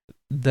where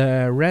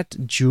the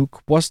Red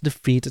Duke was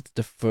defeated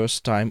the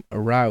first time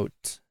around,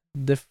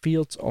 the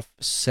fields of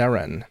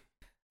Seren.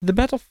 The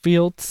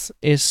battlefield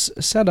is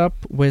set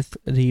up with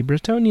the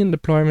Bretonnian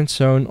deployment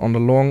zone on the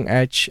long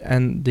edge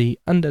and the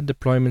undead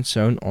deployment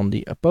zone on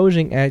the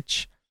opposing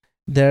edge.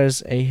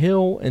 There's a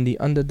hill in the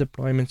undead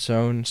deployment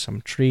zone,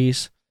 some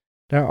trees.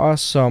 There are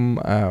some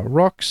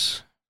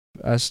rocks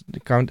as they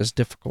count as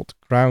difficult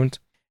ground.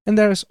 And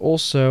there is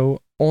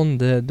also on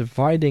the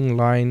dividing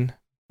line,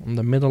 on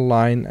the middle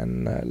line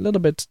and a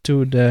little bit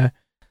to the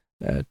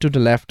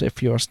left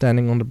if you are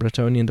standing on the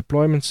Bretonnian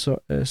deployment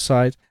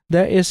side,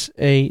 there is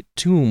a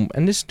tomb,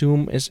 and this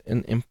tomb is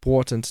an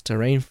important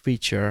terrain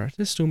feature.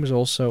 This tomb is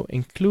also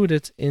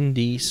included in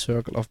the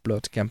Circle of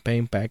Blood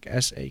campaign pack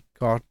as a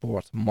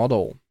cardboard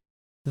model.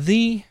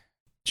 The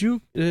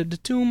tomb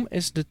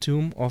is the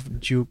tomb of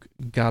Duke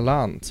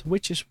Galant,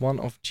 which is one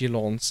of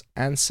Gilon's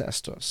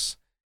ancestors.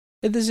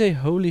 It is a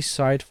holy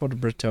site for the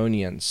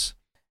Bretonnians.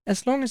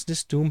 As long as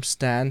this tomb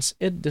stands,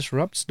 it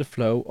disrupts the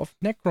flow of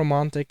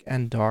necromantic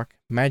and dark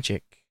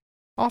magic.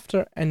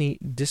 After any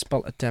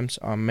dispel attempts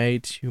are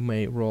made, you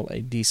may roll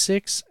a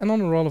d6, and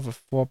on a roll of a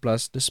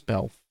 4+, the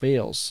spell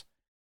fails.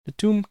 The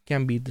tomb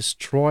can be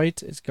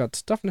destroyed. It's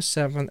got toughness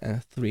 7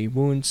 and 3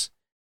 wounds.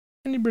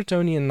 And the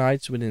Bretonnian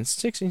knights within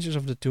 6 inches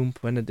of the tomb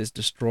when it is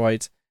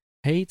destroyed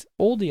hate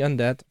all the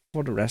undead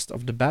for the rest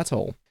of the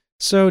battle.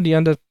 So the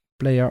undead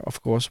player,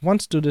 of course,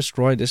 wants to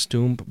destroy this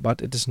tomb,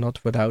 but it is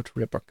not without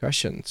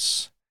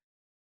repercussions.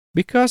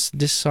 Because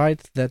this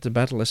site that the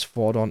battle is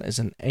fought on is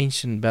an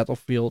ancient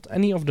battlefield,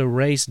 any of the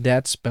raise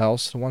dead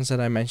spells, the ones that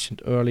I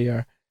mentioned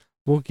earlier,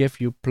 will give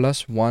you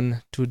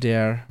 +1 to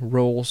their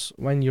rolls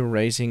when you're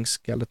raising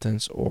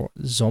skeletons or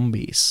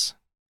zombies.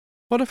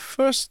 For the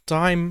first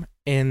time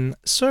in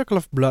Circle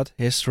of Blood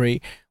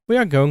history, we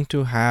are going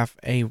to have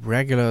a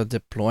regular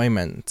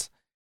deployment.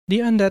 The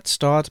undead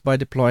start by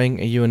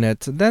deploying a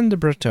unit, then the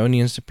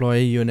Bretonnians deploy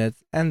a unit,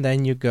 and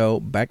then you go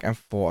back and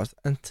forth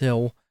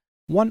until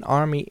one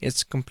army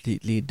is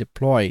completely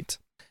deployed.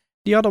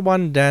 The other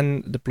one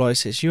then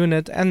deploys his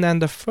unit, and then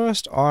the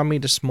first army,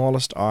 the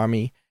smallest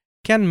army,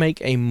 can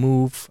make a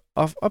move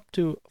of up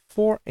to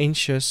 4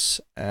 inches.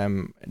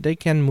 They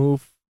can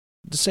move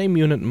the same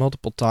unit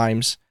multiple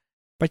times,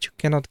 but you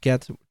cannot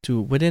get to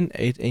within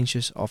 8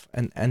 inches of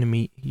an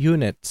enemy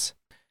unit.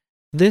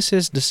 This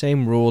is the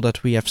same rule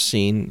that we have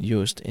seen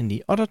used in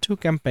the other 2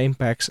 campaign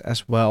packs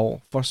as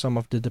well for some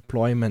of the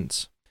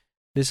deployments.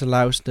 This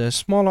allows the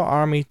smaller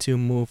army to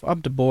move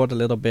up the board a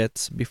little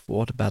bit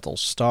before the battle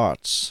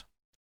starts.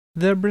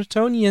 The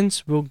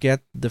Bretonnians will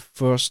get the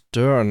first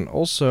turn,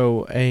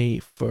 also a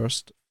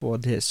first for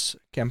this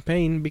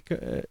campaign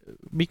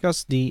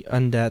because the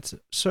undead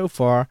so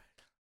far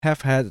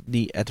have had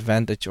the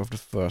advantage of the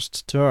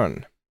first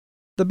turn.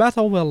 The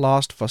battle will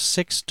last for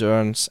 6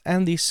 turns,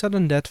 and the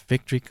sudden death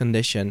victory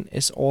condition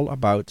is all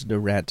about the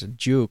Red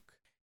Duke.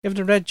 If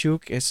the Red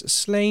Duke is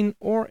slain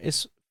or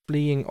is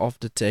fleeing off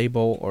the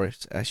table, or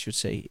if, I should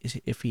say,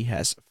 if he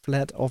has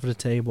fled off the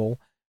table,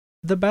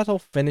 the battle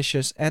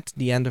finishes at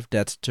the end of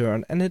that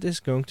turn, and it is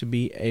going to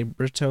be a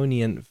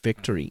Bretonnian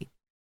victory.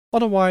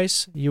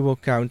 Otherwise, you will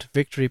count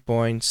victory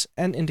points,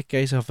 and in the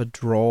case of a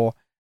draw,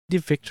 the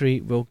victory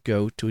will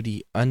go to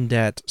the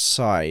undead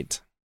side.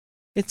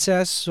 It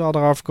says, well,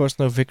 there are of course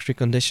no victory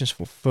conditions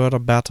for further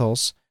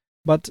battles,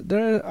 but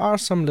there are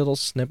some little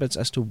snippets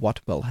as to what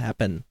will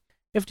happen.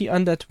 If the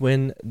undead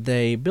win,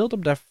 they build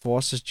up their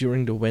forces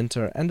during the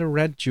winter, and the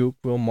Red Duke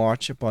will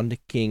march upon the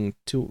king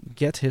to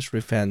get his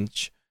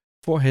revenge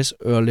for his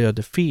earlier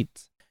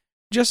defeat.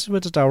 Just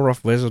with the Tower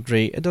of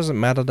Wizardry, it doesn't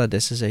matter that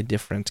this is a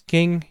different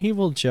king, he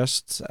will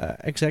just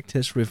exact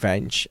his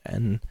revenge,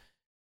 and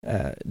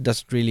it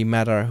doesn't really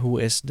matter who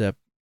is the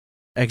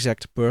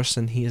exact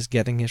person he is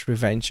getting his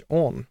revenge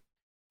on.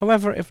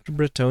 However, if the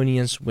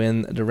Bretonnians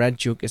win, the Red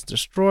Duke is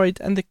destroyed,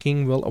 and the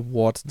king will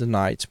award the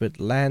knights with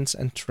lands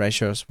and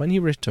treasures when he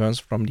returns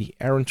from the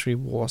errantry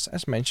wars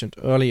as mentioned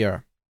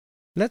earlier.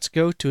 Let's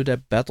go to the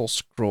battle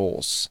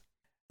scrolls.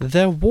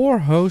 The war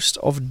host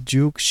of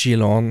Duke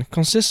Gilon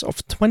consists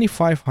of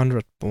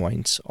 2500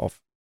 points of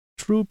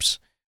troops,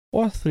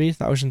 or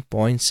 3000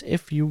 points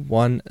if you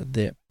won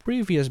the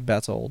previous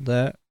battle,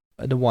 the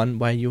one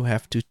where you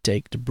have to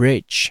take the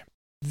bridge.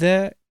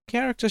 The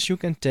characters you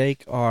can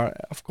take are,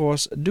 of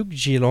course, Duke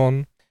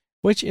Gilon,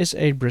 which is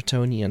a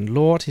Bretonnian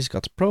lord. He's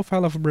got the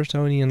profile of a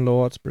Bretonnian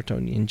lord,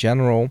 Bretonnian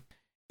general.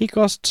 He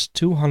costs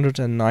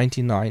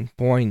 299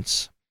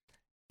 points.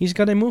 He's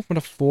got a movement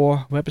of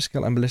 4, weapon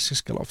skill and ballistic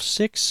skill of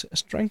 6,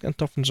 strength and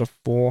toughness of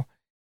 4,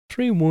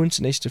 3 wounds,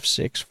 initiative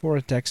 6, 4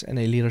 attacks and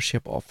a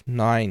leadership of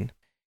 9.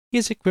 He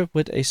is equipped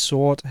with a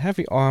sword,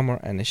 heavy armor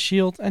and a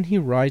shield, and he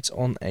rides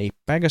on a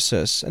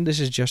Pegasus, and this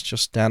is just your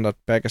standard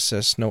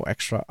Pegasus, no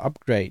extra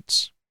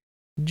upgrades.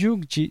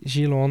 Duke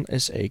Gilon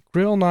is a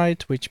Grill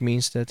Knight, which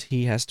means that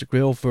he has the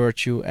Grill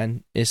virtue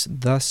and is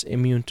thus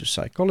immune to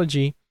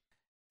psychology,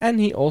 and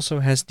he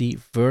also has the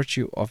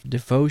virtue of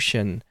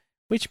devotion,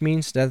 which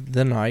means that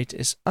the knight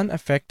is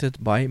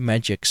unaffected by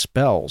magic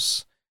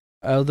spells.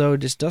 Although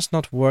this does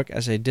not work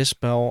as a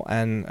dispel,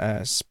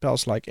 and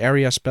spells like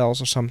area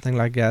spells or something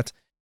like that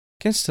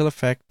can still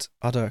affect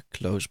other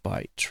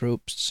close-by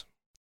troops.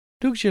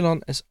 Duke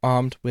Gilon is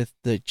armed with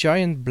the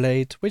giant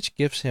blade, which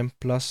gives him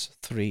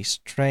 +3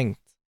 strength.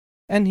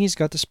 And he's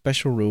got the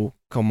special rule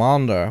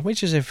Commander,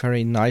 which is a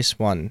very nice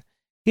one.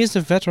 He is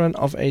a veteran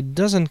of a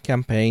dozen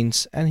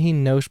campaigns, and he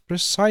knows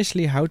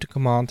precisely how to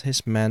command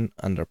his men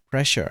under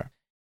pressure.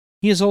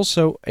 He is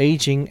also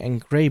aging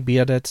and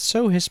grey-bearded,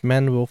 so his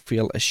men will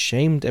feel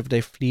ashamed if they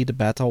flee the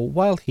battle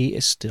while he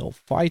is still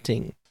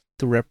fighting.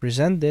 To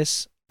represent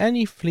this,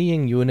 any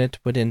fleeing unit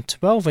within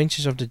 12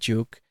 inches of the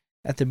Duke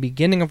at the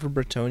beginning of a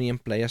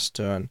Bretonnian player's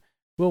turn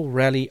will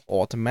rally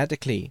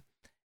automatically.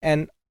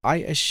 And I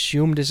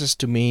assume this is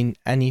to mean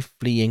any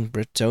fleeing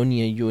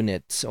Bretonnia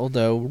unit,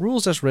 although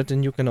rules as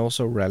written you can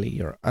also rally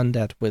your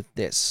undead with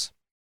this.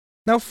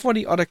 Now for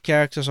the other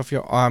characters of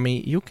your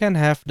army, you can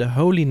have the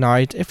Holy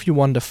Knight if you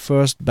won the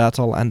first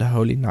battle and the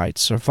Holy Knight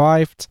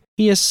survived.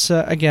 He is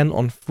again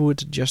on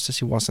foot just as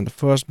he was in the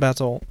first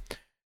battle.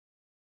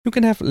 You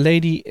can have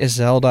Lady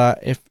Iselda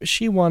if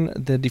she won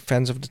the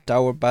defense of the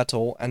Tower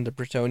battle and the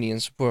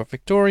Bretonnians were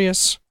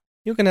victorious.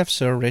 You can have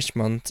Sir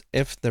Richmond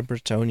if the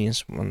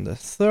Bretonnians won the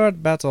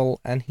third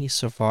battle and he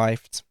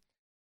survived.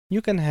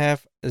 You can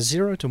have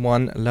 0 to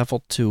 1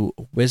 level 2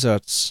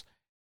 wizards.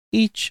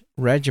 Each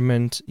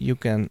regiment you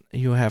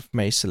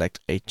may select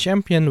a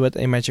champion with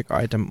a magic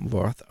item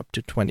worth up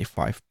to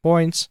 25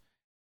 points.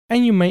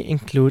 And you may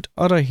include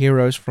other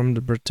heroes from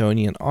the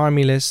Bretonnian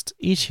army list.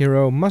 Each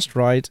hero must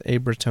ride a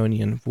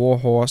Bretonnian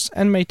warhorse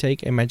and may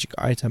take a magic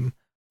item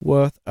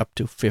worth up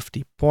to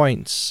 50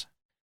 points.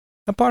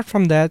 Apart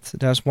from that,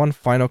 there's one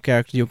final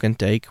character you can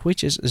take,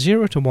 which is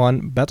 0 to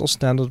 1 Battle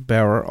Standard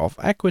Bearer of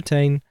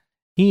Aquitaine.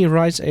 He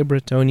rides a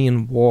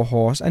Bretonnian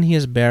warhorse and he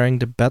is bearing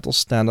the Battle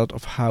Standard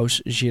of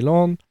House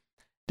Gilon.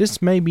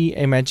 This may be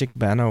a magic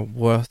banner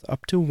worth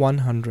up to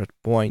 100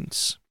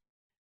 points.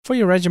 For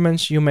your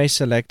regiments, you may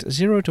select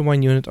 0 to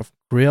 1 unit of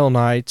Grail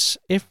Knights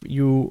if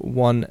you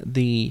won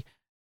the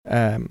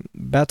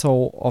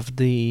battle of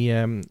the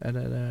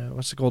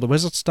the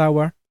Wizard's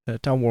Tower, the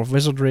Tower of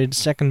Wizardry, the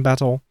second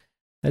battle.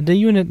 The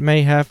unit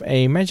may have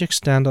a magic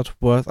standard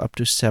worth up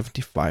to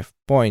 75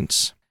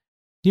 points.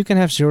 You can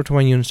have 0 to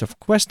 1 units of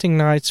Questing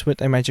Knights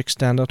with a magic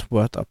standard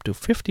worth up to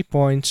 50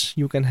 points.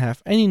 You can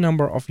have any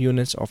number of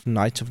units of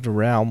Knights of the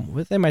Realm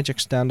with a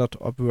magic standard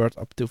worth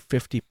up to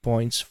 50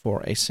 points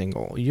for a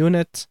single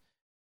unit.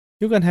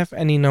 You can have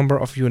any number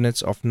of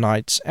units of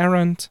Knights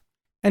Errant,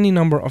 any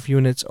number of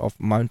units of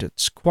Mounted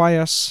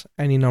Squires,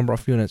 any number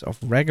of units of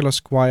Regular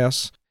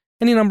Squires,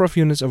 any number of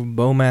units of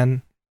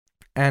Bowmen,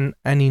 and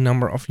any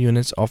number of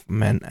units of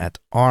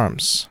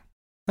Men-at-Arms.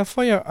 Now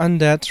for your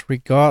undead,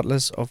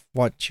 regardless of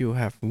what you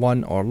have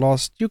won or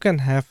lost, you can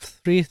have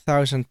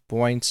 3000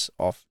 points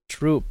of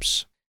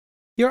troops.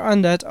 Your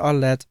undead are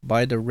led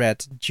by the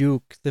Red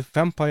Duke, the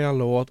Vampire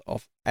Lord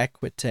of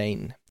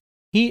Aquitaine.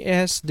 He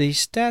has the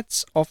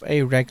stats of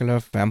a regular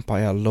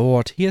Vampire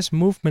Lord. He has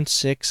movement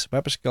 6,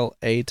 weapon skill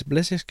 8,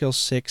 ballistic skill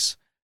 6,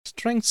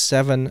 strength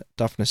 7,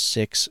 toughness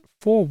 6,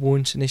 4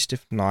 wounds,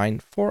 initiative 9,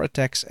 4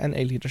 attacks and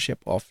a leadership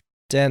of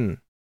 10.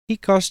 He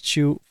costs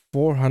you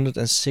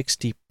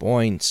 460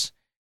 points.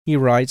 He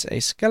rides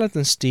a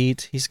skeleton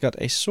steed, he's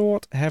got a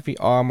sword, heavy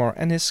armor,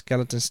 and his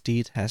skeleton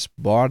steed has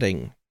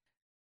barding.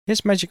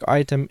 His magic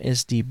item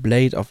is the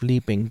Blade of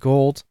Leaping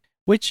Gold,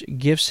 which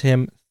gives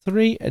him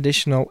 3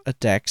 additional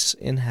attacks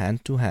in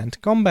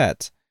hand-to-hand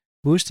combat,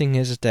 boosting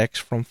his attacks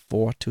from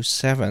 4 to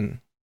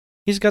 7.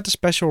 He's got the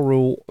special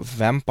rule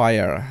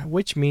Vampire,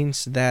 which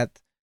means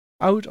that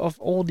out of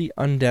all the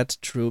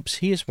undead troops,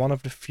 he is one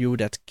of the few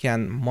that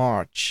can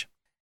march.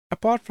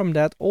 Apart from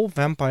that, all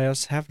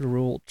vampires have the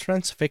rule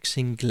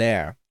Transfixing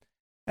Glare.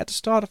 At the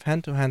start of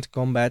hand-to-hand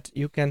combat,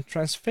 you can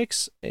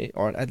transfix,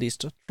 or at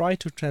least try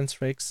to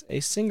transfix, a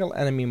single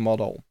enemy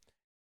model.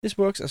 This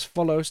works as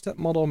follows: that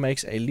model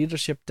makes a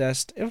leadership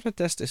test. If the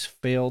test is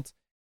failed,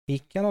 he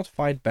cannot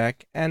fight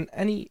back, and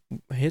any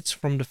hits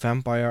from the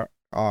vampire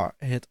are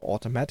hit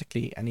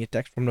automatically. Any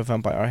attacks from the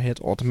vampire are hit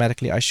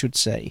automatically, I should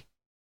say.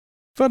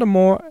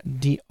 Furthermore,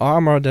 the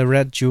armor the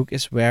Red Duke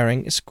is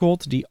wearing is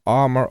called the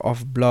Armor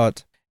of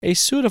Blood. A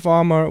suit of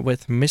armor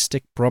with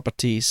mystic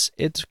properties.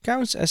 It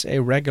counts as a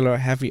regular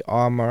heavy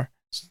armor,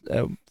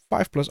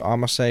 5+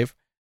 armor save,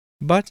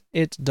 but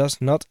it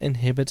does not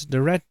inhibit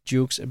the Red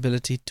Duke's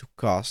ability to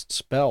cast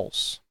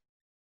spells.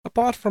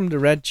 Apart from the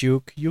Red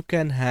Duke, you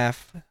can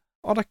have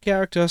other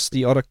characters,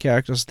 the other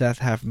characters that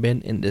have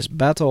been in this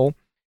battle.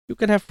 You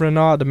can have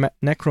Renard the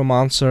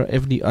Necromancer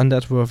if the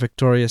undead were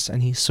victorious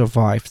and he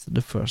survived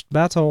the first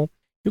battle.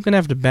 You can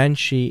have the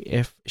Banshee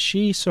if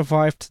she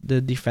survived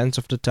the defense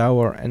of the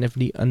tower and if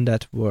the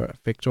undead were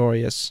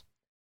victorious.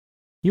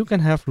 You can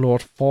have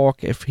Lord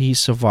Falk if he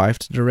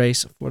survived the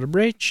race for the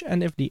bridge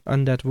and if the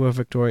undead were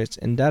victorious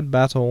in that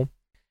battle.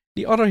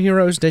 The other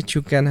heroes that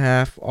you can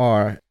have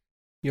are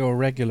your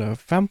regular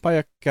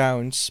Vampire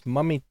Counts,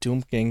 Mummy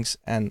Tomb Kings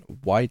and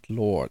White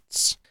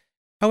Lords.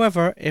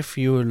 However, if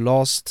you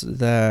lost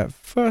the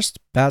first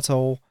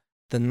battle,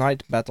 the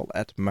night battle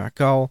at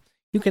Markal,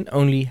 you can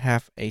only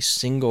have a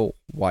single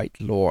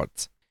White Lord.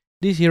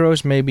 These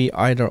heroes may be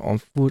either on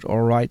foot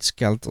or ride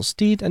skeletal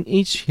steed, and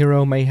each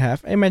hero may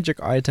have a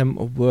magic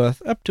item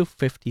worth up to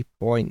 50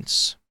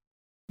 points.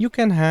 You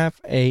can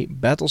have a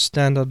battle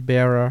standard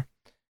bearer.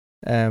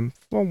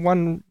 For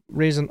one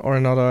reason or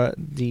another,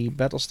 the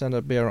battle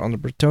standard bearer on the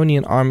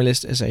Bretonnian army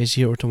list is a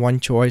 0-1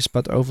 choice,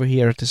 but over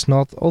here it is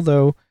not,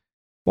 although,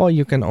 well,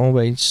 you can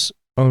always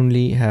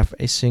only have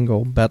a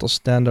single battle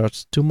standard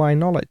to my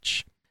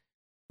knowledge.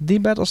 The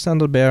battle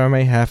standard bearer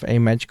may have a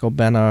magical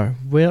banner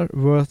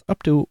worth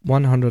up to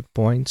 100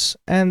 points,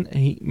 and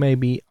he may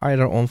be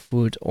either on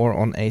foot or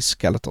on a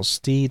skeletal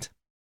steed.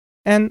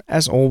 And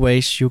as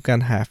always, you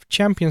can have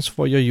champions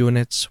for your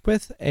units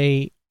with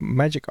a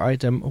magic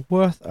item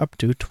worth up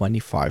to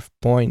 25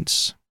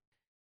 points.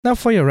 Now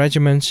for your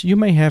regiments, you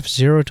may have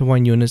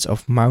 0-1 units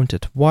of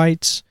mounted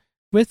whites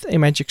with a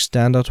magic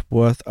standard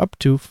worth up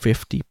to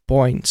 50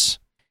 points.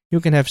 You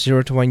can have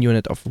 0-1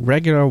 unit of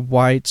regular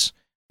whites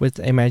with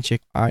a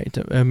magic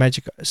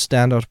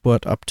standard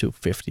worth up to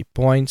 50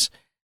 points.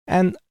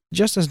 And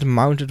just as the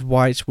mounted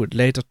whites would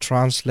later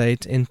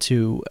translate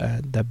into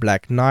the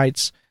Black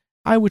Knights,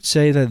 I would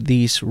say that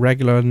these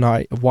regular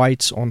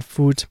whites on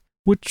foot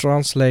would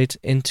translate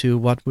into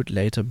what would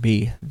later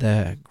be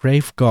the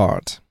Grave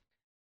Guard.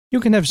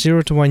 You can have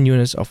 0-1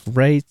 units of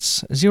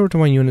wraiths,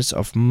 0-1 units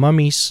of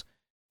mummies,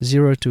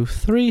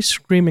 0-3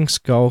 Screaming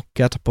Skull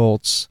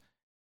catapults,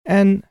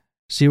 and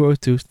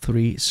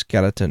 0-3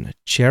 skeleton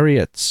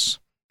chariots.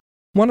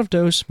 One of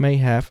those may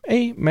have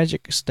a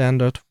magic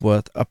standard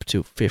worth up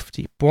to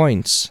 50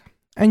 points.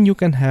 And you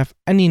can have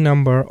any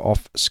number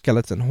of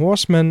skeleton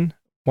horsemen,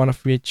 one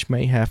of which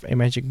may have a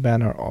magic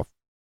banner of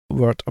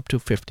worth up to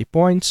 50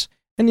 points.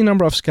 Any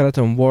number of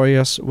skeleton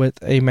warriors with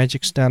a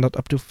magic standard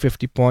up to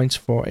 50 points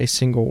for a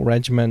single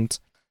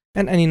regiment.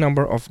 And any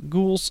number of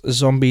ghouls,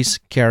 zombies,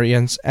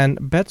 carrions,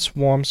 and bat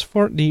swarms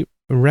for the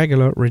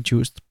regular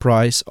reduced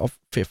price of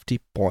 50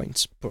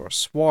 points per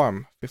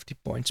swarm, 50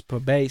 points per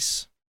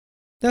base.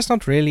 There's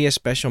not really a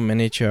special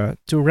miniature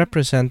to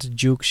represent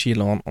Duke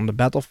Shilon on the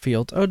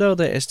battlefield, although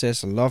there is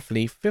this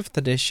lovely 5th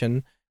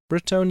edition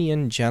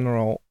Bretonnian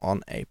general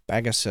on a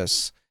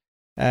Pegasus.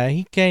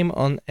 He came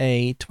on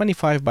a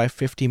 25 by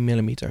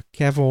 50mm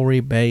cavalry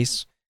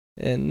base,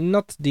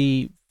 not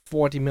the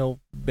 40mm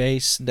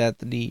base that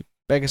the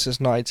Pegasus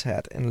Knights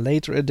had in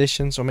later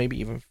editions, or maybe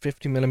even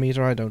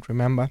 50mm, I don't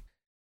remember.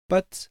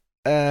 But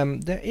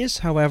there is,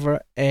 however,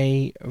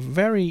 a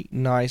very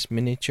nice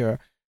miniature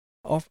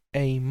of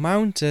a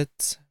mounted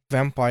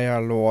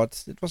vampire lord.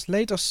 It was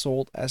later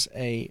sold as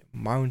a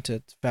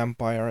mounted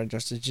vampire,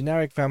 just a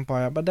generic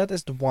vampire, but that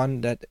is the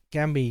one that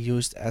can be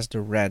used as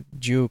the Red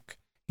Duke.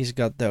 He's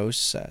got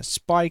those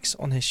spikes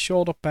on his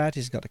shoulder pad,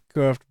 he's got a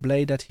curved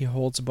blade that he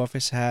holds above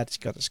his head, he's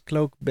got his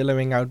cloak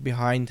billowing out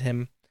behind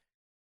him,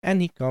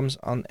 and he comes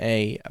on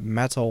a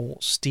metal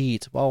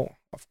steed. Well,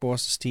 of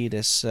course the steed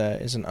is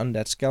an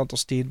undead skeletal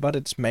steed, but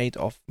it's made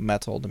of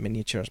metal, the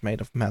miniature is made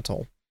of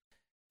metal.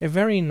 A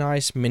very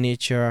nice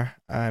miniature.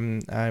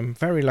 I'm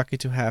very lucky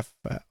to have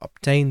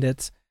obtained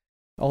it,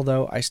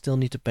 although I still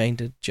need to paint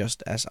it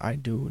just as I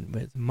do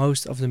with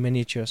most of the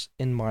miniatures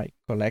in my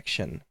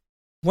collection.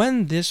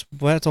 When this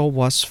battle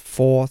was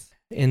fought,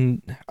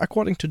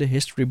 according to the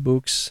history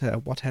books,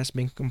 what has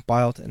been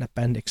compiled in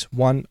Appendix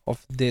 1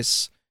 of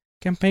this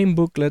campaign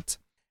booklet,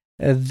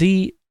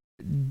 the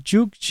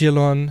Duke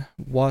Gillon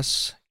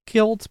was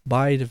killed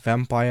by the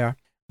vampire,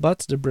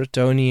 but the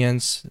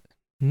Bretonnians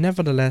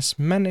nevertheless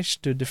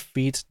managed to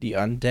defeat the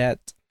undead.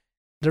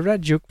 The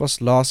Red Duke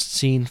was last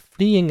seen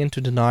fleeing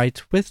into the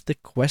night with the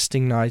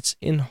questing knights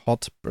in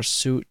hot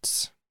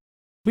pursuit.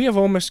 We have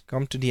almost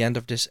come to the end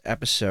of this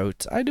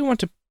episode. I do want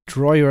to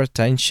draw your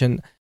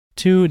attention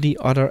to the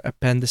other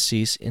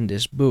appendices in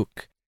this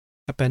book.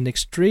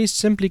 Appendix 3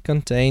 simply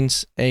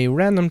contains a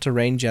random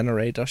terrain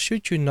generator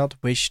should you not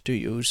wish to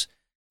use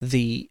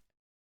the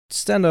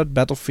standard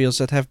battlefields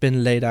that have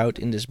been laid out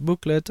in this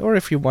booklet, or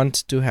if you want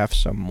to have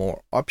some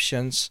more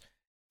options.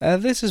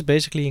 This is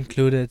basically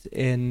included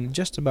in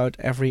just about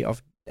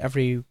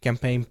every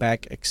campaign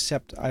pack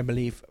except, I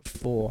believe,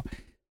 for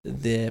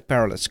the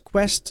Perilous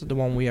Quest, the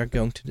one we are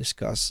going to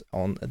discuss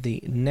on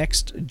the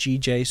next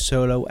GJ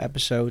solo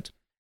episode.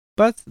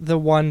 But the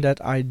one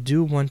that I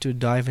do want to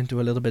dive into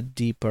a little bit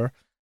deeper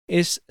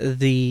is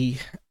the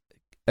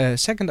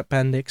second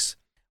appendix,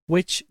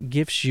 which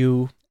gives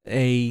you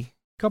a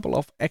couple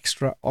of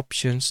extra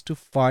options to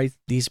fight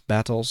these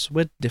battles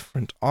with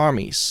different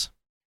armies.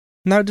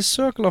 Now, the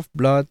Circle of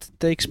Blood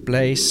takes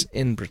place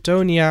in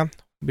Bretonnia,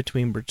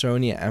 between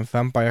Bretonnia and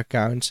Vampire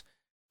Counts,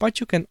 but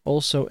you can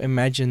also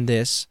imagine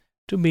this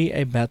to be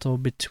a battle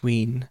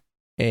between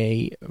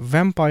a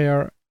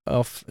vampire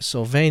of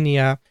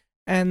Sylvania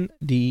and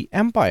the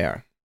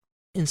Empire.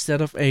 Instead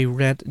of a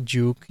Red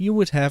Duke, you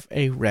would have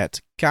a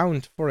Red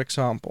Count, for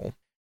example,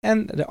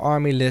 and the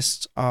army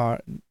lists are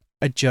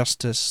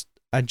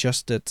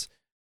adjusted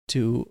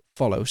to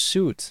follow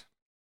suit.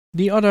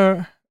 The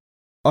other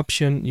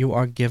option you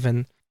are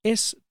given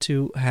is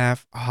to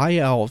have High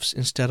Elves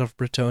instead of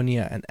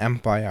Bretonnia and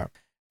Empire,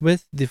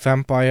 with the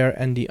vampire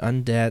and the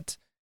undead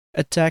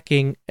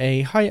attacking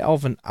a High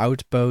Elven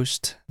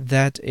outpost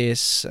that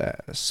is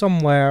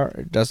somewhere,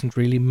 it doesn't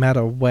really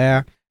matter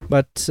where,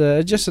 but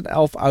just an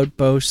elf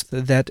outpost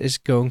that is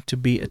going to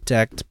be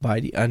attacked by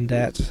the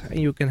undead, and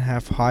you can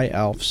have High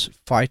Elves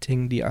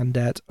fighting the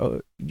undead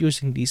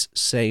using these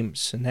same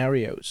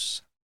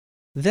scenarios.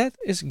 That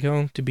is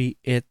going to be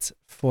it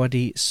for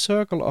the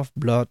Circle of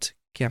Blood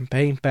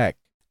campaign pack.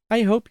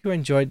 I hope you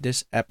enjoyed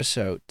this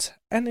episode,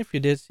 and if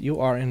you did, you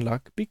are in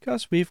luck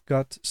because we've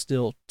got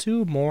still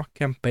 2 more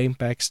campaign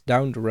packs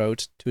down the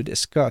road to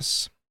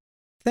discuss.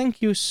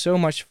 Thank you so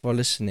much for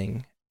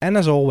listening, and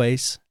as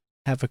always,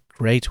 have a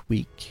great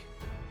week.